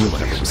reveal you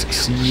whenever we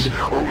succeed.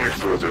 Only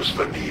furthers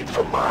the need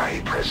for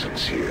my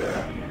presence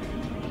here.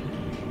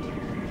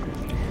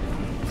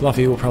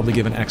 Fluffy will probably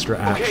give an extra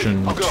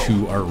action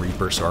to our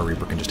Reaper, so our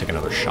Reaper can just take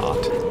another shot.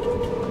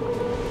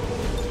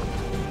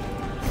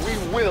 We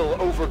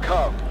will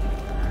overcome.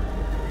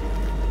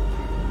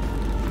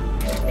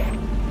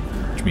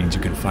 Which means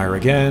you can fire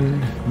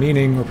again,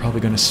 meaning we're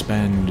probably going to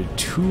spend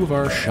 2 of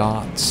our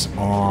shots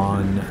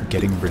on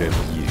getting rid of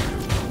you.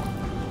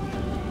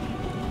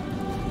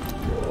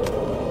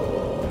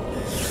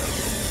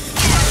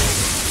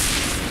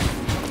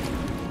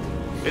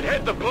 It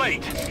hit the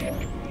plate.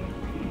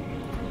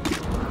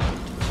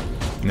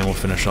 And then we'll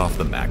finish off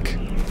the mech.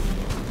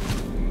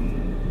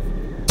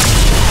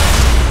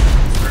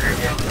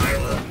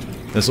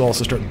 This will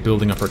also start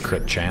building up our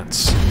crit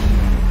chance.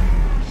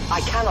 I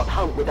cannot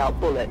hunt without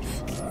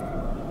bullets.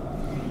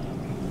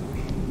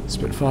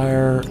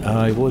 Spitfire,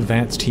 we'll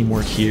advance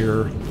teamwork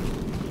here.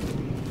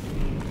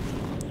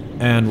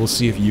 And we'll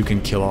see if you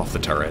can kill off the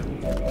turret.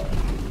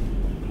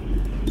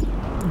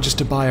 Just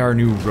to buy our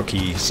new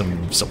rookie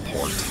some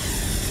support.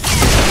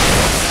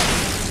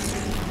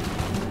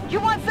 You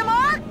want some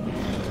more?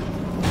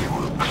 We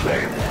will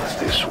cleanse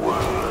this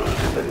world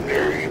in the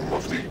name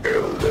of the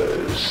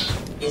Elders.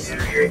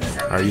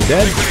 Are you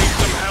dead?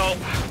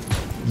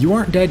 You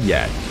aren't dead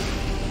yet.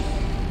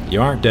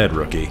 You aren't dead,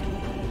 rookie.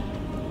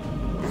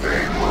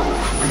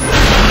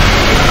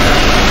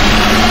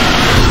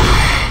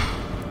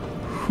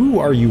 Who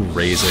are you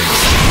raising?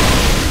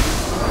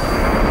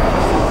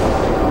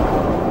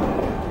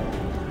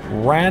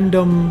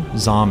 Random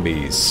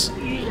zombies.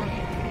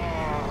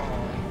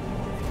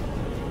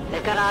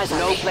 They've got eyes on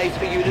no place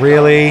for you to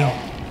Really? go.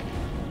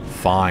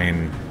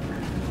 Fine.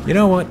 You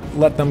know what?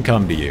 Let them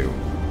come to you.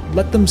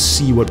 Let them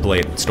see what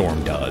Blade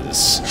Storm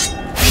does.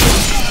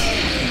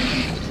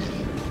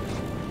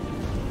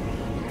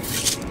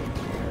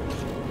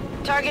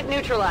 Target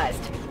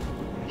neutralized.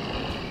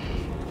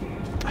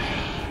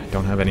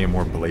 Don't have any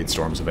more Blade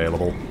Storms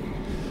available.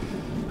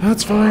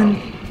 That's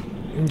fine.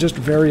 I'm just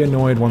very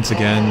annoyed once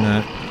again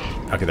that...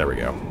 Okay, there we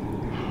go.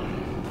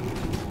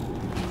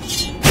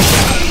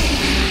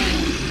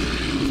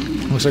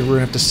 Looks like we're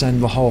gonna have to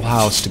send the whole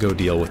house to go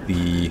deal with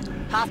the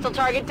Hostile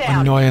target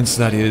down. annoyance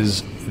that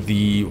is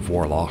the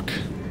Warlock.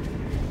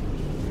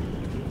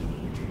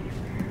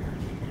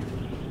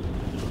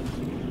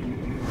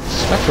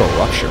 Spectral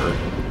Rupture?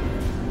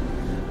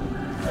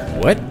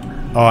 What?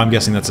 Oh, I'm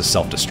guessing that's a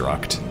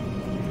self-destruct.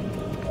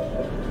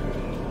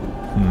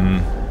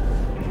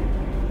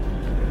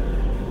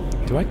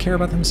 Do I care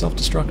about them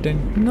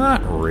self-destructing?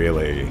 Not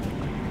really.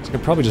 So I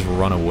could probably just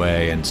run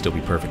away and still be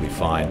perfectly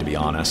fine, to be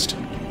honest.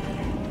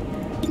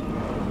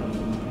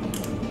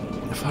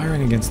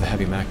 Firing against the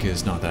heavy mech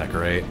is not that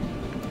great.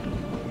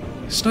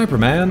 Sniper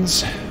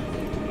mans,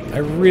 I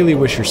really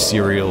wish your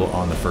cereal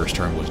on the first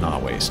turn was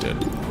not wasted.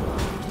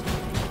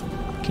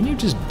 Can you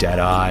just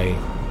deadeye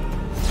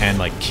and,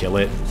 like, kill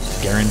it?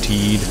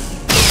 Guaranteed.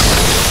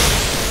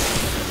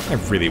 I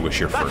really wish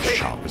your first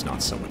shot was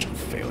not so much of a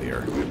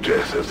failure. The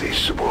death of these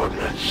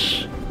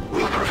subordinates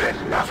will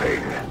prevent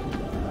nothing.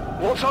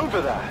 What's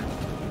over there?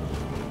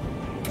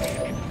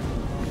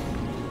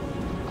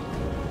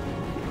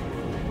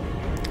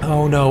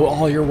 Oh no,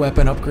 all your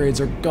weapon upgrades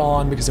are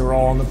gone because they were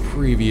all on the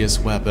previous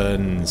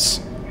weapons.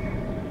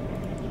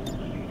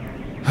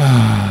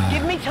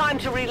 Give me time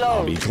to reload.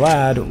 I'll be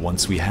glad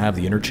once we have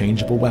the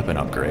interchangeable weapon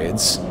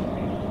upgrades.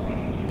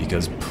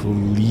 Because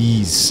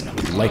please, I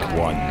would like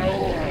one.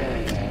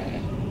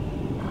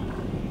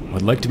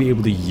 I'd like to be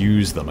able to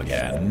use them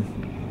again.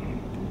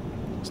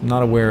 I was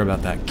not aware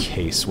about that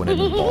case when it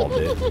involved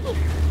it.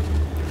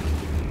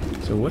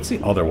 So what's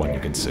the other one you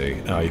can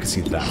see? Oh, you can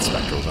see that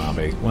spectral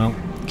zombie. Well,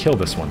 kill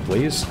this one,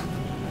 please.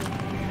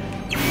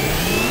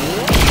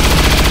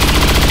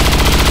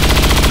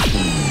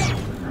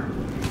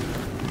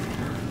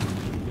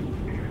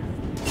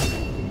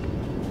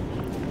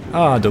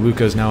 Ah,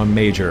 DeLuca is now a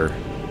major.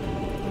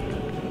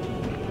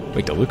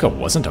 Wait, DeLuca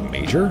wasn't a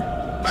major?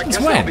 I Since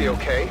guess when? I'll be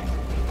okay.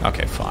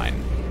 Okay, fine.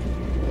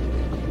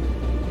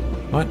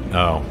 What?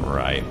 Oh,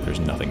 right.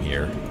 There's nothing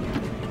here.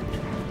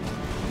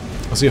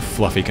 Let's see if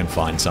Fluffy can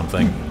find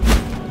something.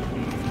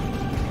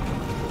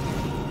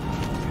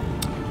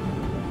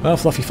 Well,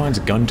 Fluffy finds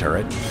a gun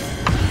turret.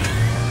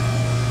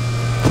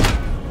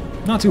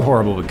 Not too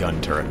horrible of a gun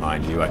turret,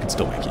 mind you. I can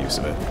still make use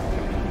of it.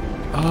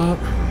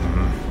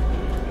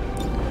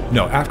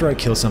 No, after I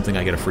kill something,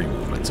 I get a free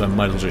movement, so I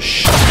might as well just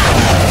shoot.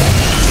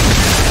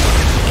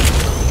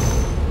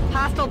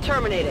 Hostile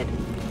terminated.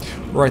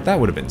 Right, that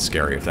would have been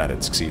scary if that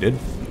had succeeded.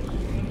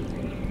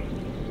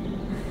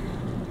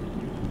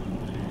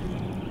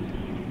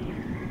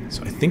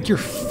 So I think you're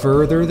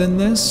further than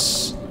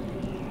this,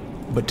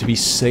 but to be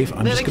safe,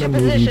 I'm just going to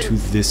move you to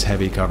this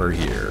heavy cover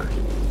here.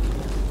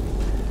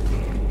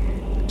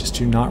 Just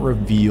to not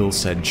reveal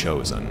said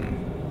chosen.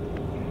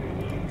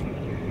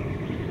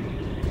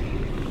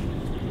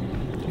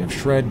 Do you have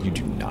Shred? You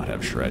do not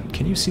have Shred.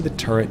 Can you see the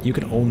turret? You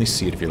can only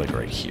see it if you're like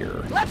right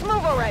here. Let's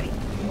move already.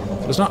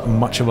 There's not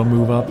much of a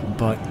move up,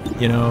 but,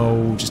 you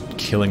know, just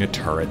killing a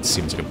turret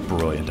seems like a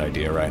brilliant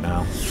idea right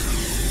now.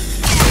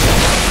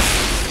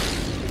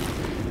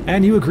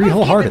 And you agree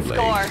wholeheartedly.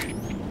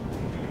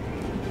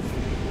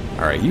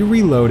 Alright, you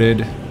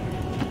reloaded.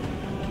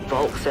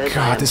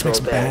 God, this makes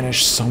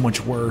Banish so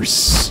much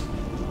worse.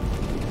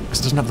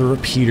 This doesn't have the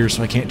repeater,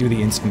 so I can't do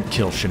the instant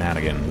kill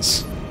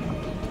shenanigans.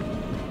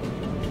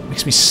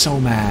 Makes me so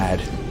mad.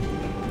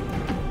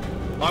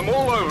 I'm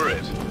all over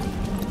it.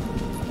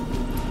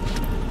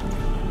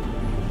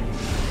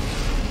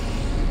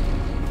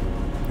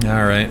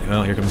 Alright,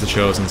 well, here comes the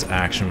Chosen's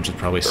action, which is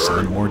probably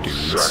summon more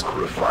dudes.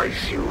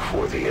 Sacrifice you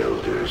for the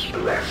Elder's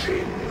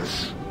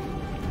blessings.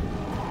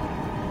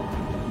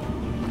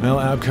 Well,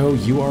 Abco,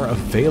 you are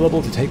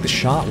available to take the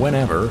shot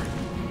whenever.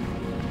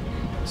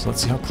 So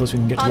let's see how close we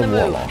can get to the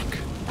Warlock.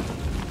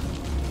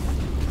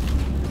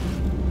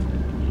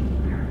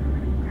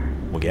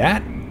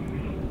 What?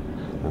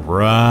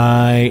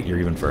 Right, you're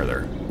even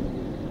further.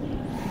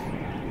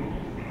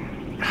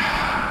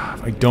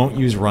 If I don't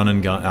use run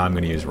and gun, I'm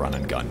going to use run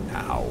and gun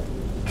now.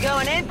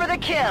 Going in for the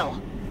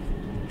kill.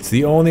 It's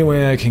the only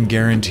way I can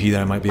guarantee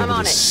that I might be able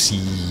to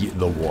see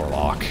the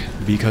Warlock,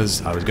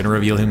 because I was going to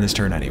reveal him this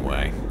turn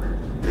anyway.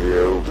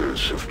 The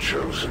Elders have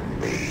chosen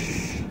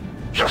me,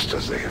 just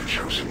as they have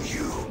chosen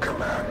you,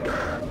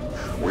 Commander.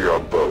 We are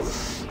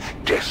both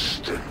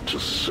destined to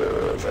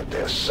serve at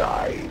their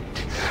side,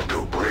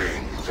 to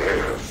bring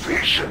their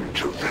vision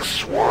to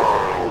this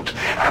world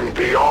and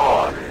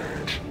beyond.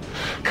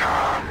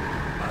 Come,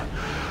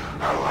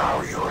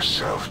 allow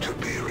yourself to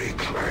be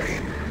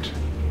reclaimed.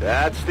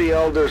 That's the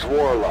Elder's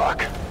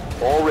Warlock.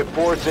 All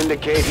reports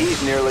indicate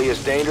he's nearly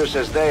as dangerous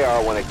as they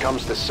are when it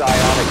comes to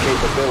psionic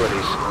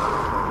capabilities.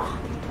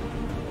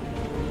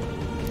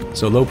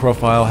 So low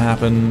profile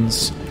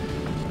happens.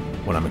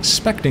 What I'm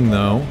expecting,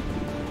 though,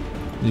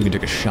 you can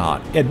take a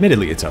shot.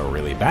 Admittedly, it's a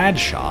really bad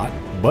shot,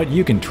 but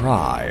you can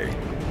try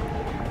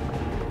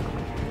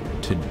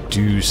to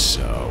do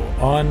so,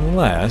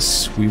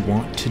 unless we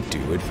want to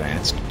do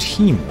advanced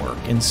teamwork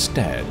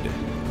instead.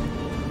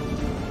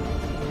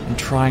 I'm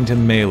trying to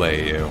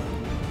melee you.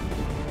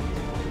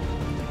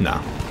 No,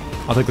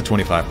 I'll take the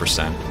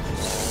 25%.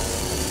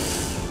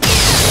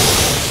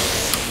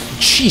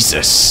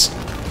 Jesus!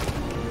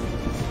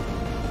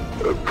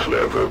 A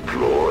clever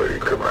ploy,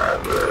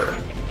 Commander.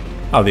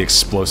 Oh, the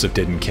explosive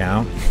didn't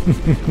count.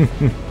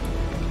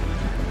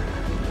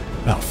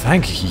 Well,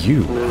 thank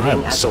you. I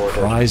was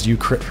surprised you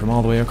crit from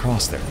all the way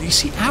across there. You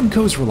see,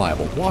 Abco's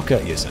reliable. Waka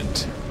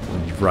isn't.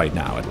 Right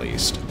now, at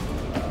least.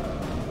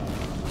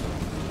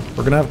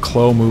 We're gonna have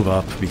Chloe move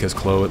up, because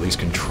Chloe at least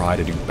can try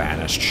to do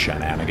banished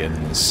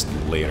shenanigans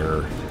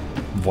later,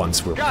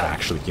 once we're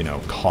actually, you know,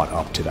 caught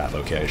up to that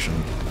location.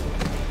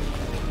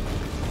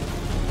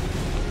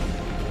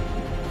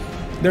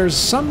 There's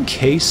some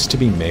case to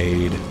be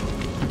made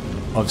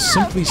of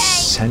simply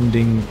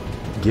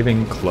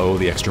giving Chloe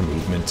the extra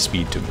movement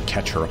speed to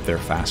catch her up there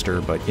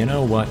faster, but you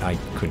know what? I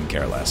couldn't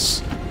care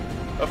less.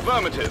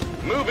 Affirmative.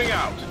 Moving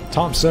out.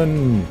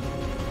 Thompson,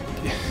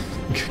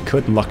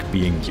 good luck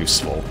being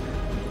useful.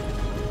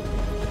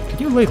 Can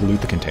you, like,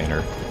 loot the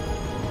container?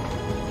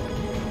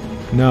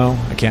 No,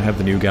 I can't have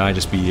the new guy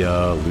just be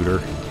a looter.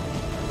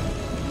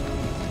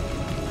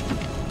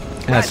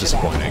 That's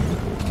disappointing.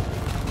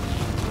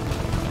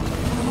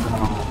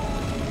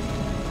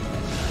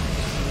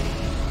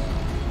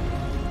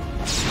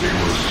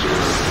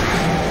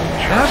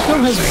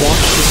 Abco has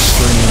watched the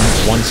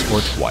stream once or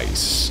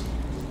twice.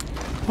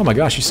 Oh my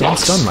gosh, you saw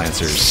stun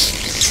lancers.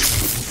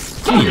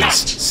 Please,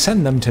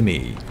 send them to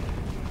me.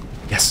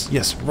 Yes,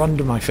 yes, run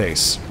to my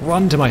face.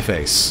 Run to my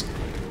face.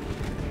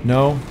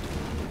 No.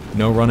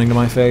 No running to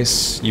my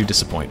face. You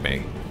disappoint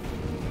me.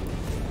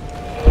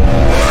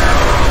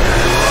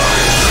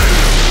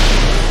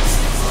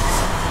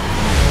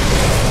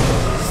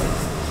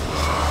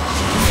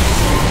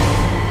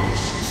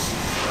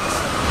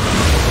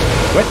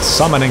 Quit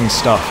summoning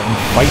stuff and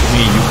fight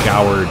me, you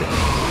coward.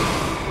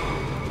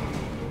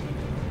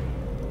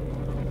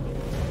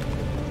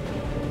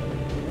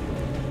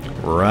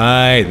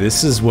 Right,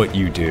 this is what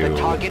you do. The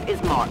target is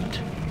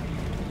marked.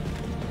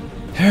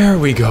 There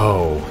we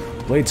go.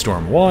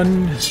 Bladestorm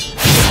 1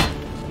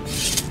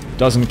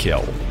 doesn't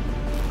kill.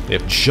 They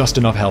have just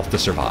enough health to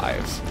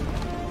survive.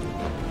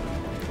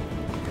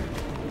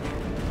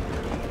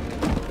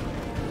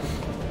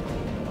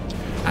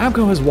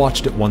 Abco has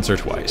watched it once or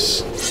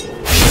twice.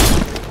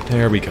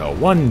 There we go.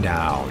 One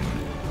down.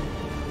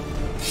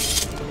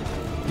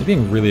 You're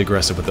being really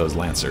aggressive with those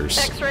lancers.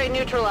 X-ray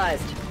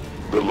neutralized.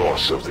 The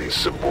loss of these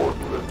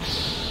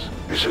subordinates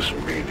is as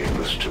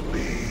meaningless to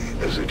me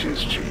as it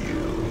is to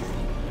you.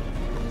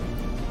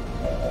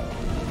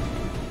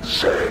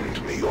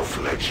 Send me your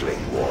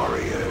fledgling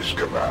warriors,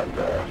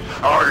 Commander.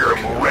 I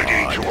am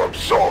ready to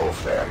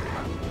absolve them.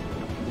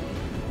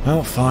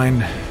 Well,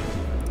 fine.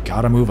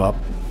 Gotta move up.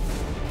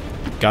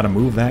 Gotta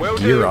move that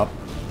gear up.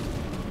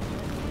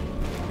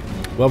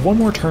 We'll have one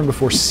more turn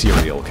before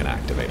Serial can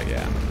activate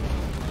again.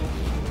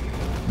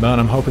 But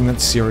I'm hoping that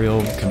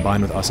Serial,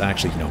 combined with us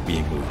actually,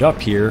 being moved up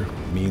here,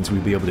 means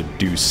we'll be able to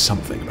do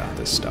something about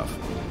this stuff.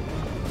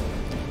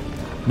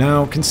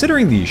 Now,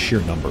 considering the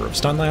sheer number of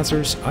stun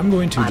lancers, I'm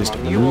going to just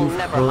move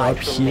her up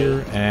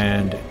here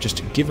and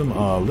just give him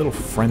a little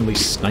friendly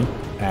snipe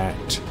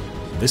at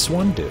this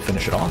one to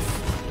finish it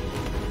off.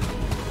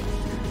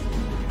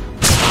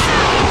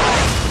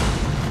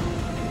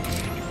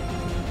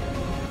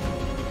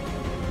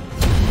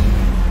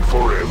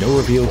 No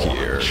reveal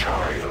here.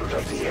 Child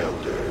of the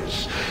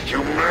Elders,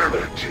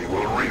 humanity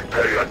will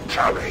repay a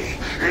tally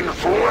in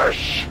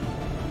flesh.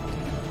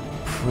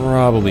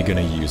 Probably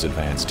gonna use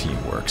advanced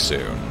teamwork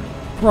soon.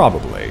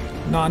 Probably.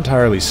 Not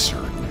entirely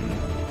certain.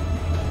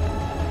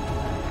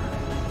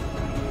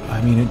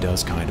 I mean, it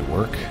does kind of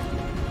work.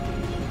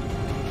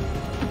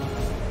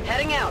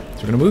 Heading out.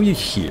 So we're gonna move you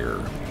here.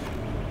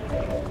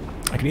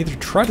 I can either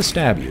try to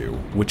stab you,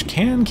 which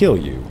can kill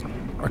you,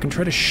 or I can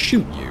try to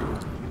shoot you,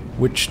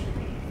 which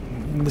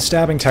the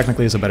stabbing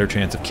technically has a better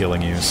chance of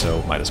killing you,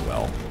 so might as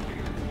well.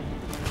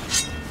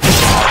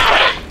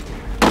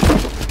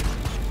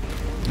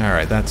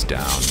 Alright, that's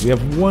down. We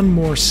have one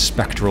more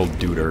spectral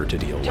duder to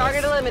deal with.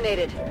 Target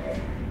eliminated.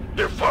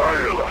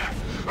 Defile!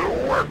 The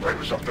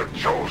weapons of the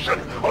Chosen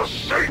are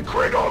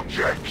sacred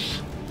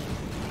objects!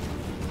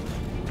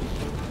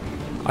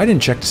 I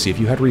didn't check to see if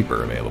you had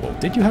Reaper available.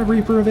 Did you have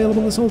Reaper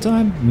available this whole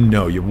time?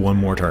 No, you have one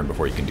more turn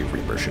before you can do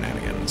Reaper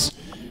shenanigans.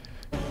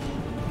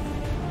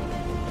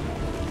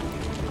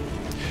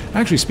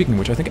 Actually, speaking of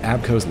which, I think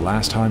Abco's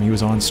last time he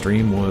was on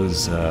stream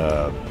was, 2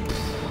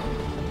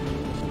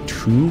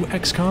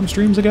 XCOM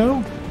streams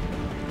ago?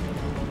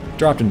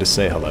 Dropped in to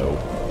say hello.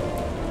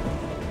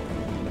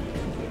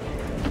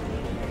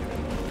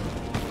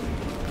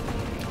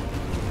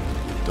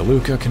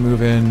 DeLuca can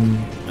move in.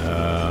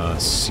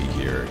 Let's see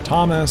here.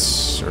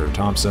 Thomas, or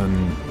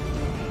Thompson.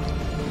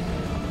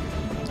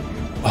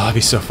 Oh, it'd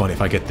be so funny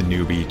if I get the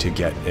newbie to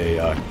get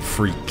a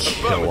free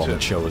kill on the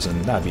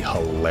Chosen. That'd be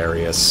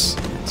hilarious.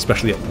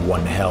 Especially at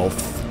 1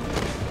 health.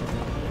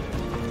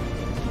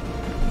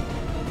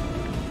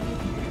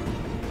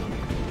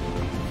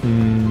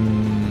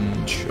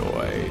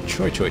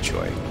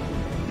 Choi.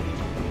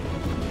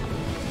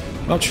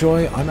 Well,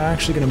 Choi, I'm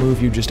actually going to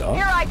move you just up.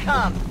 Here I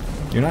come.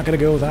 You're not going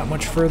to go that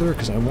much further,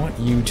 because I want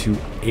you to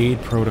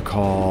aid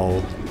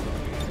Protocol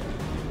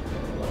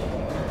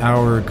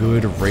our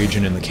good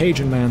Ragin' in the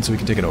Cajun Man so we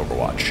can take an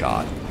Overwatch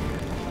shot.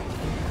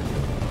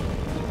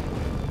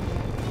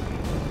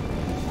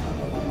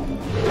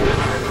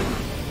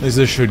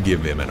 This should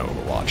give him an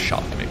Overwatch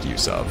shot to make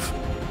use of.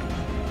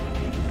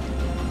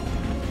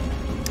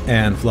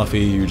 And Fluffy,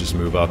 you just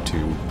move up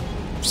to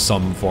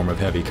some form of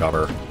heavy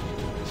cover.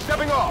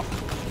 Stepping off!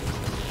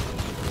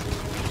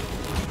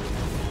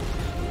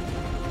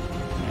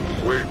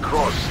 We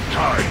cross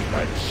time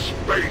and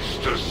space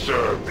to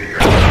serve the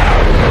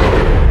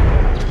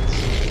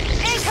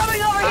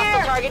Incoming over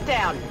here! The target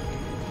down.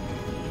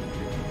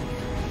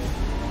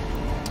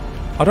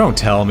 Oh, don't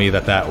tell me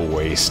that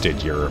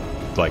wasted your,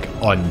 like,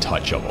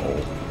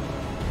 untouchable.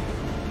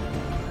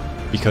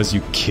 Because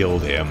you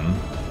killed him.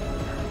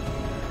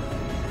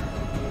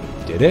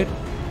 Did it?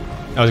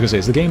 I was gonna say,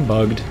 is the game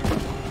bugged?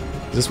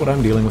 Is this what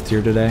I'm dealing with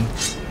here today?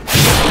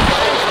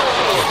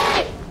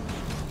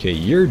 Okay,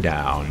 you're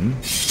down.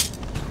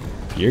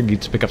 You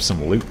get to pick up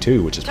some loot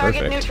too, which is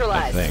Target perfect,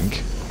 neutralized. I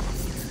think.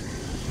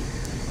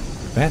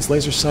 Advanced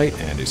laser sight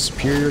and a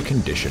superior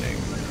conditioning.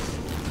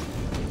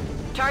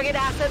 Target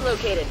asset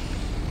located.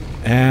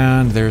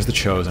 And there's the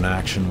Chosen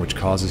action, which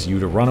causes you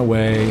to run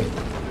away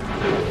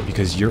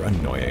because you're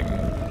annoying.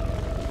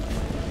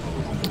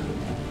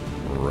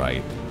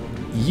 Right.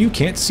 You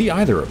can't see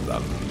either of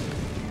them.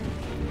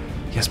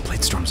 Yes,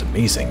 Bladestorm's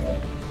amazing.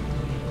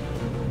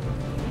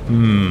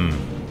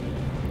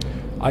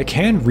 I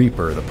can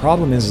Reaper. The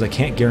problem is I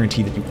can't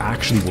guarantee that you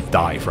actually will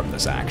die from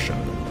this action.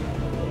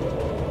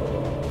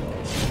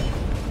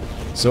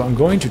 So I'm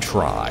going to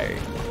try.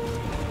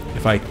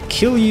 If I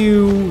kill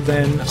you,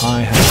 then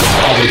I have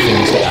other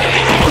things to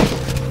add.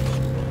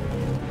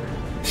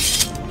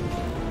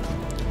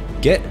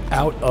 Get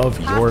out of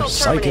your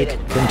psychic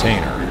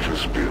container. It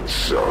has been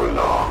so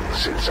long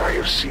since I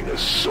have seen a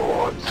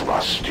sword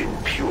thrust in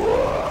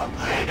pure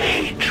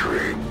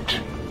hatred.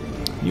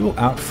 You will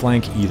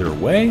outflank either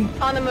way.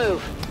 On the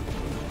move.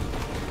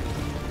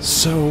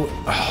 So,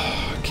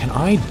 can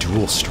I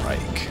dual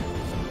strike?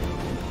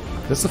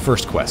 That's the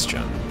first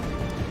question.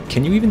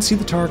 Can you even see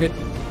the target?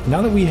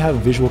 Now that we have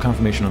visual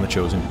confirmation on the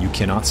Chosen, you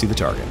cannot see the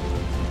target.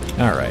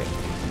 Alright.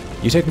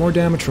 You take more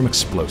damage from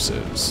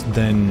explosives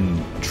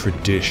than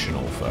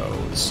traditional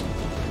foes.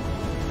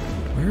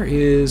 Where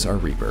is our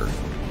Reaper?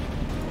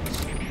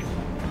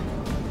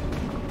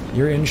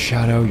 You're in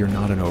shadow, you're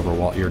not in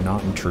overwall, you're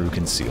not in true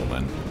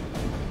concealment.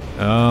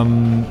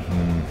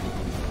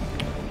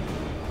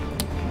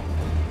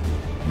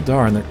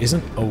 Darn, there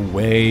isn't a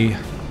way...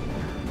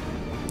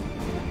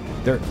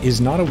 There is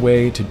not a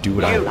way to do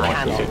what I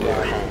want you to do.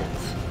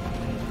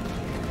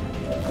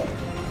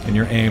 And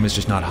your aim is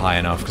just not high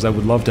enough, because I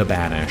would love to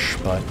banish,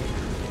 but...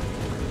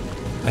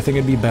 I think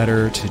it'd be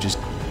better to just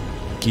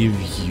give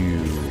you...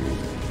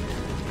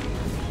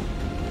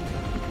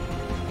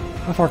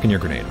 How far can your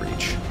grenade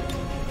reach?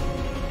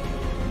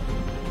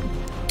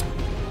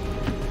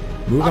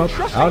 Move up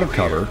out of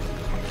cover.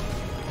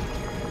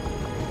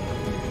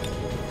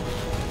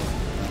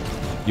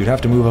 You'd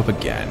have to move up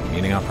again,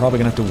 meaning I'm probably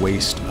going to have to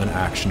waste an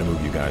action to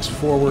move you guys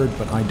forward,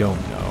 but I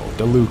don't know.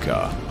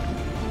 DeLuca.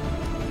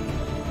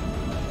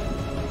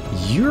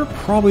 You're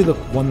probably the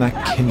one that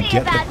can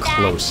get the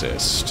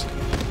closest.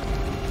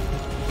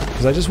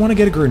 Because I just want to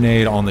get a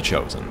grenade on the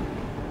Chosen.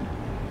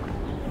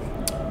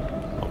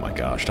 Oh my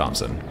gosh,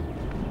 Thompson.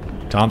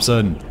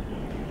 Thompson!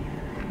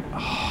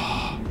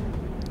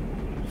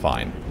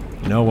 Fine.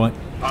 You know what?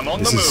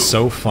 This is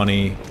so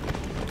funny.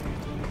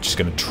 Just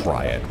gonna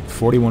try it.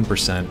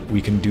 41%.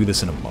 We can do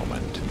this in a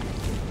moment.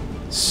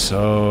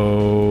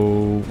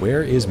 So...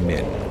 where is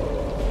Min?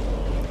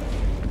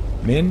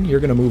 Min, you're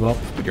gonna move up,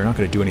 but you're not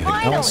gonna do anything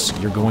else.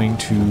 You're going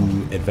to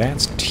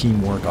advance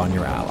teamwork on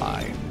your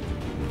ally.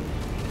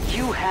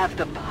 You have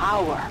the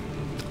power.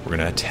 We're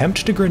gonna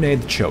attempt to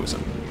grenade the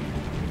Chosen.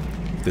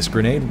 If this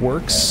grenade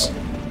works,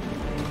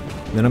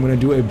 then I'm gonna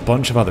do a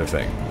bunch of other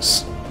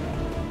things.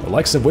 The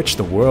likes of which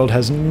the world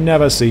has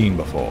never seen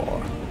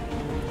before.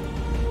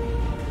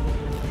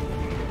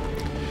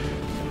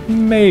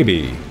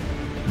 Maybe.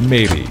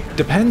 Maybe.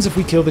 Depends if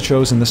we kill the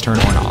Chosen this turn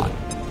or not.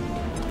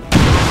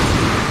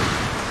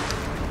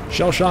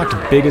 Shell-shocked,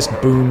 biggest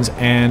booms,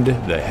 and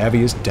the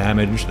heaviest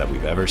damage that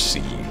we've ever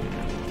seen.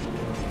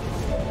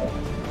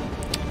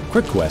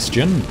 Quick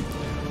question.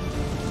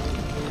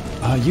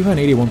 You have an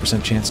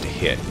 81% chance to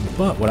hit,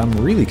 but what I'm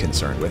really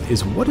concerned with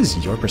is what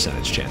is your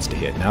percentage chance to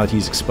hit now that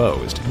he's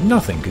exposed?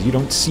 Nothing, because you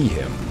don't see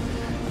him.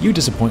 You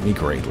disappoint me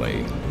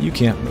greatly. You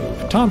can't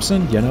move.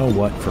 Thompson, you know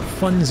what? For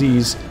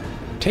funsies,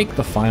 take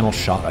the final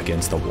shot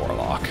against the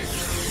Warlock.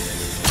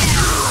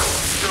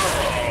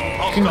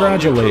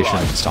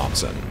 Congratulations,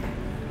 Thompson.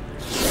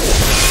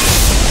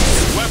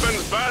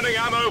 Weapons burning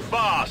ammo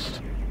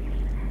fast.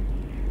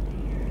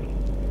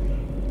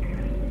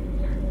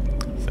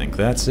 Think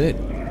that's it.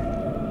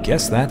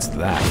 Guess that's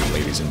that,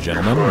 ladies and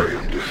gentlemen. I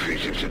am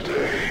defeated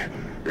today.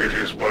 It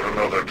is but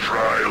another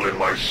trial in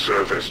my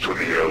service to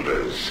the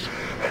Elders,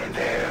 and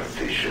their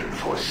vision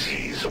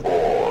foresees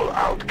all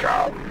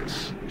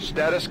outcomes.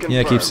 Status confirmed.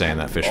 Yeah, keep saying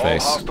that, fish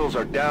face. All hostiles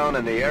are down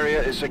and the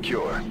area is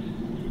secure.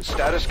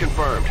 Status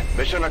confirmed.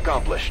 Mission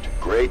accomplished.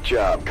 Great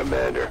job,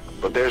 Commander.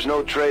 But there's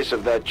no trace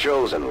of that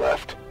Chosen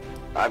left.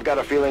 I've got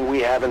a feeling we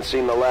haven't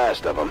seen the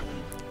last of them.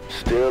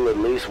 Still, at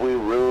least we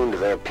ruined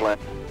their plan.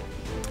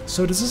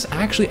 So does this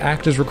actually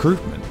act as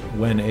recruitment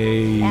when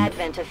a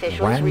Advent officials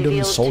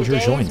random soldier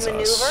joins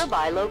maneuver us?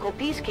 by local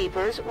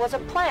peacekeepers was a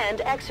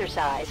planned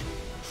exercise.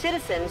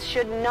 Citizens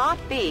should not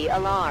be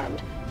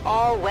alarmed.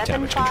 All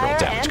weapon fire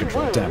and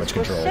wounds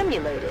were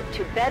simulated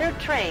to better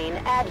train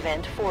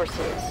Advent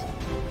forces.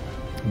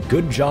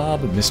 Good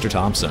job, Mr.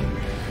 Thompson.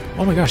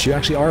 Oh my gosh, you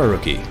actually are a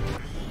rookie.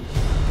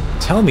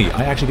 Tell me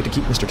I actually get to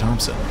keep Mr.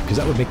 Thompson, because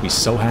that would make me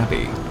so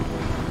happy.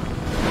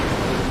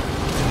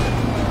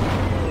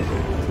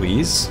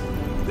 Please?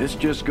 This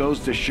just goes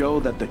to show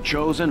that the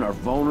Chosen are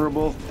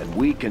vulnerable and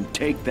we can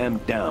take them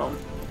down.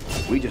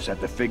 We just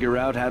have to figure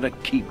out how to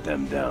keep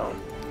them down.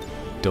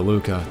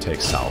 DeLuca, take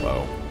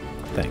salvo.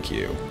 Thank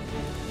you.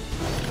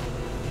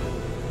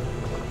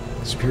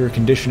 Superior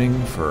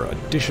conditioning for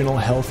additional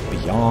health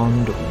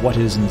beyond what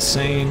is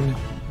insane,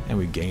 and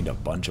we gained a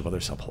bunch of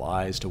other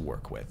supplies to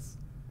work with.